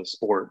health of the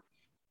sport.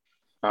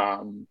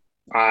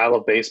 I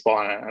love baseball,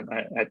 and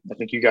I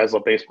think you guys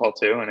love baseball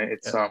too. And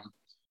it's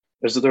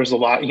there's a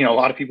lot, a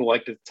lot of people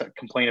like to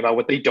complain about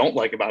what they don't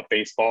like about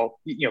baseball,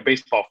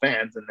 baseball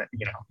fans, and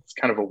it's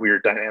kind of a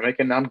weird dynamic,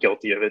 and I'm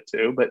guilty of it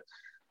too. But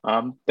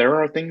there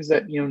are things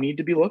that need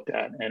to be looked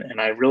at,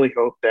 and I really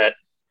hope that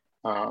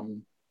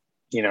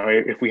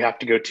if we have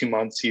to go 2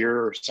 months here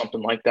or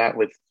something like that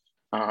with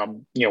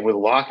with a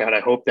lockout,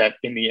 I hope that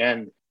in the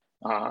end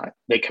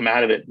they come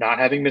out of it not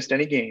having missed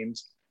any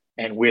games,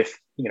 and with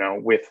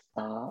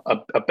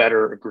a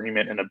better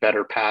agreement and a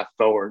better path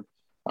forward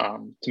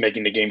to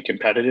making the game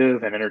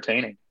competitive and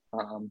entertaining.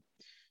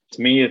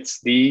 To me, it's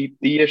the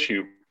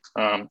issue.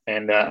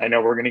 And I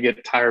know we're going to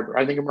get tired.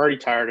 I think I'm already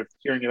tired of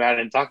hearing about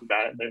it and talking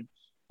about it. And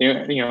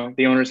then,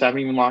 the owners haven't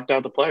even locked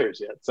out the players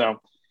yet.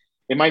 So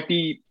it might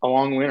be a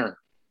long winter,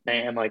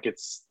 and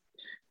it's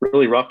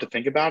really rough to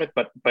think about it,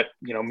 but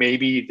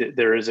maybe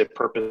there is a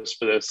purpose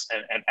for this.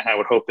 And I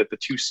would hope that the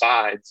two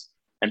sides,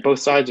 and both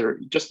sides are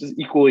just as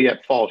equally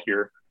at fault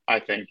here, I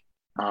think,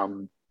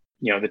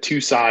 the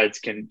two sides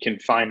can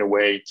find a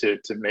way to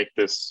make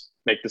this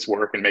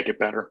work and make it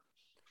better.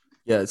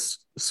 Yes.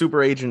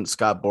 Super agent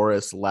Scott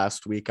Boras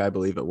last week, I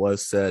believe it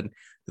was, said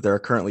that there are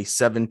currently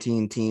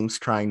 17 teams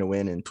trying to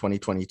win in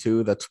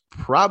 2022. That's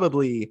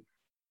probably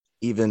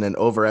even an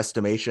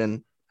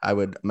overestimation. I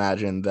would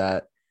imagine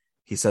that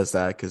he says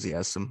that because he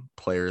has some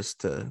players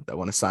that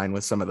want to sign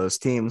with some of those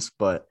teams,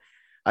 but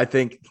I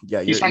think,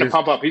 he's trying to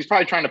pump up. He's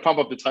probably trying to pump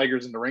up the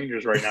Tigers and the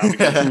Rangers right now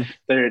because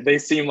they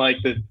seem like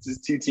the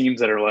two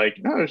teams that are like,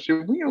 no,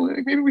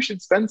 maybe we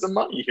should spend some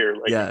money here.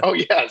 Oh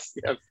yes.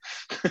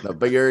 No,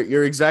 but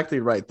you're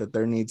exactly right that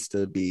there needs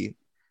to be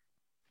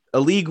a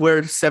league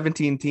where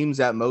 17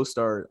 teams at most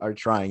are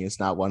trying is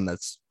not one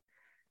that's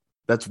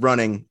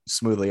running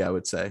smoothly, I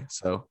would say.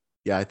 So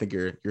yeah, I think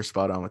you're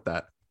spot on with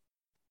that.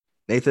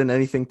 Nathan,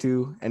 anything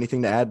to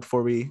add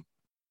before we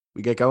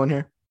get going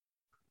here?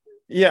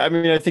 Yeah, I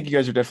mean, I think you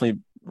guys are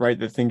definitely right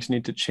that things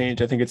need to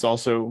change. I think you're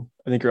also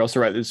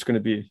right that it's going to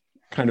be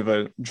kind of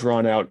a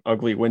drawn out,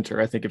 ugly winter.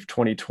 I think if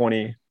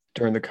 2020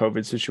 during the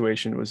COVID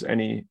situation was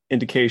any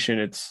indication,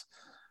 it's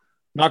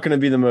not going to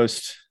be the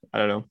most,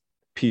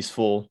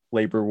 peaceful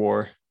labor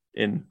war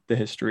in the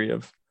history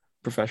of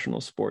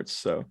professional sports.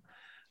 So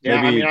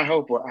yeah, maybe, I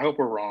hope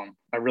we're wrong.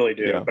 I really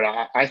do. Yeah.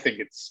 But I think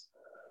it's,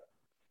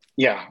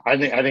 I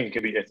think it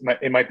could be.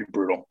 It might be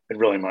brutal. It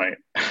really might.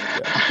 Yeah.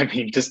 I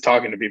mean, just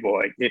talking to people,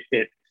 like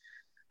it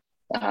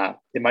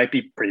might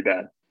be pretty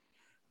bad.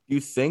 Do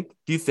you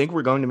think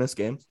we're going to miss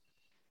games?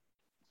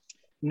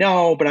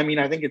 No, but I mean,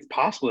 I think it's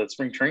possible that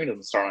spring training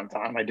doesn't start on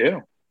time. I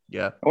do.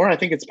 Yeah. Or I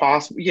think it's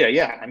possible.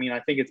 Yeah. I mean, I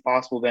think it's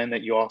possible then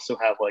that you also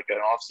have like an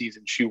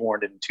off-season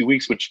shoehorned in 2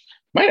 weeks, which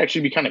might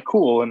actually be kind of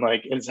cool, and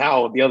like it's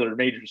how the other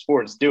major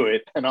sports do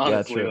it. And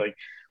honestly,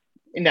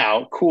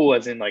 now cool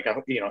as in like,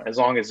 as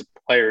long as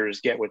players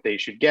get what they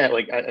should get,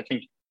 like I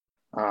think,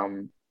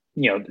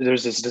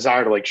 there's this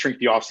desire to like shrink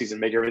the offseason,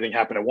 make everything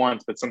happen at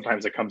once, but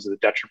sometimes it comes to the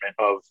detriment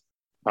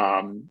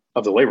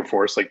of the labor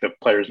force. Like the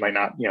players might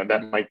not,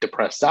 that might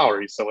depress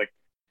salaries. So like,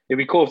 it'd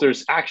be cool if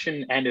there's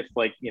action and if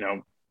like,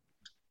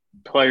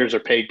 players are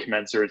paid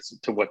commensurate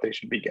to what they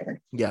should be getting.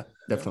 Yeah,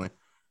 definitely.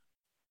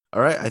 All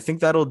right. I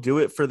think that'll do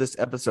it for this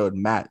episode.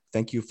 Matt,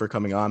 thank you for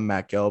coming on.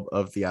 Matt Gelb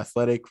of The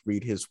Athletic.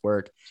 Read his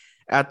work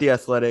at The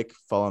Athletic.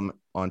 Follow him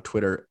on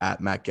Twitter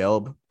at Matt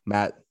Gelb.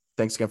 Matt,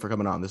 thanks again for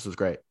coming on. This was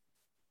great.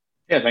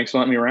 Yeah, thanks for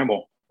letting me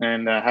ramble.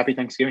 And happy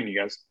Thanksgiving, you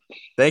guys.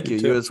 Thank you.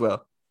 You as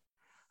well.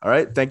 All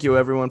right. Thank you,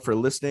 everyone, for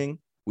listening.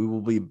 We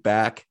will be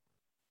back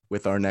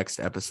with our next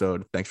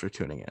episode. Thanks for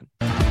tuning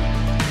in.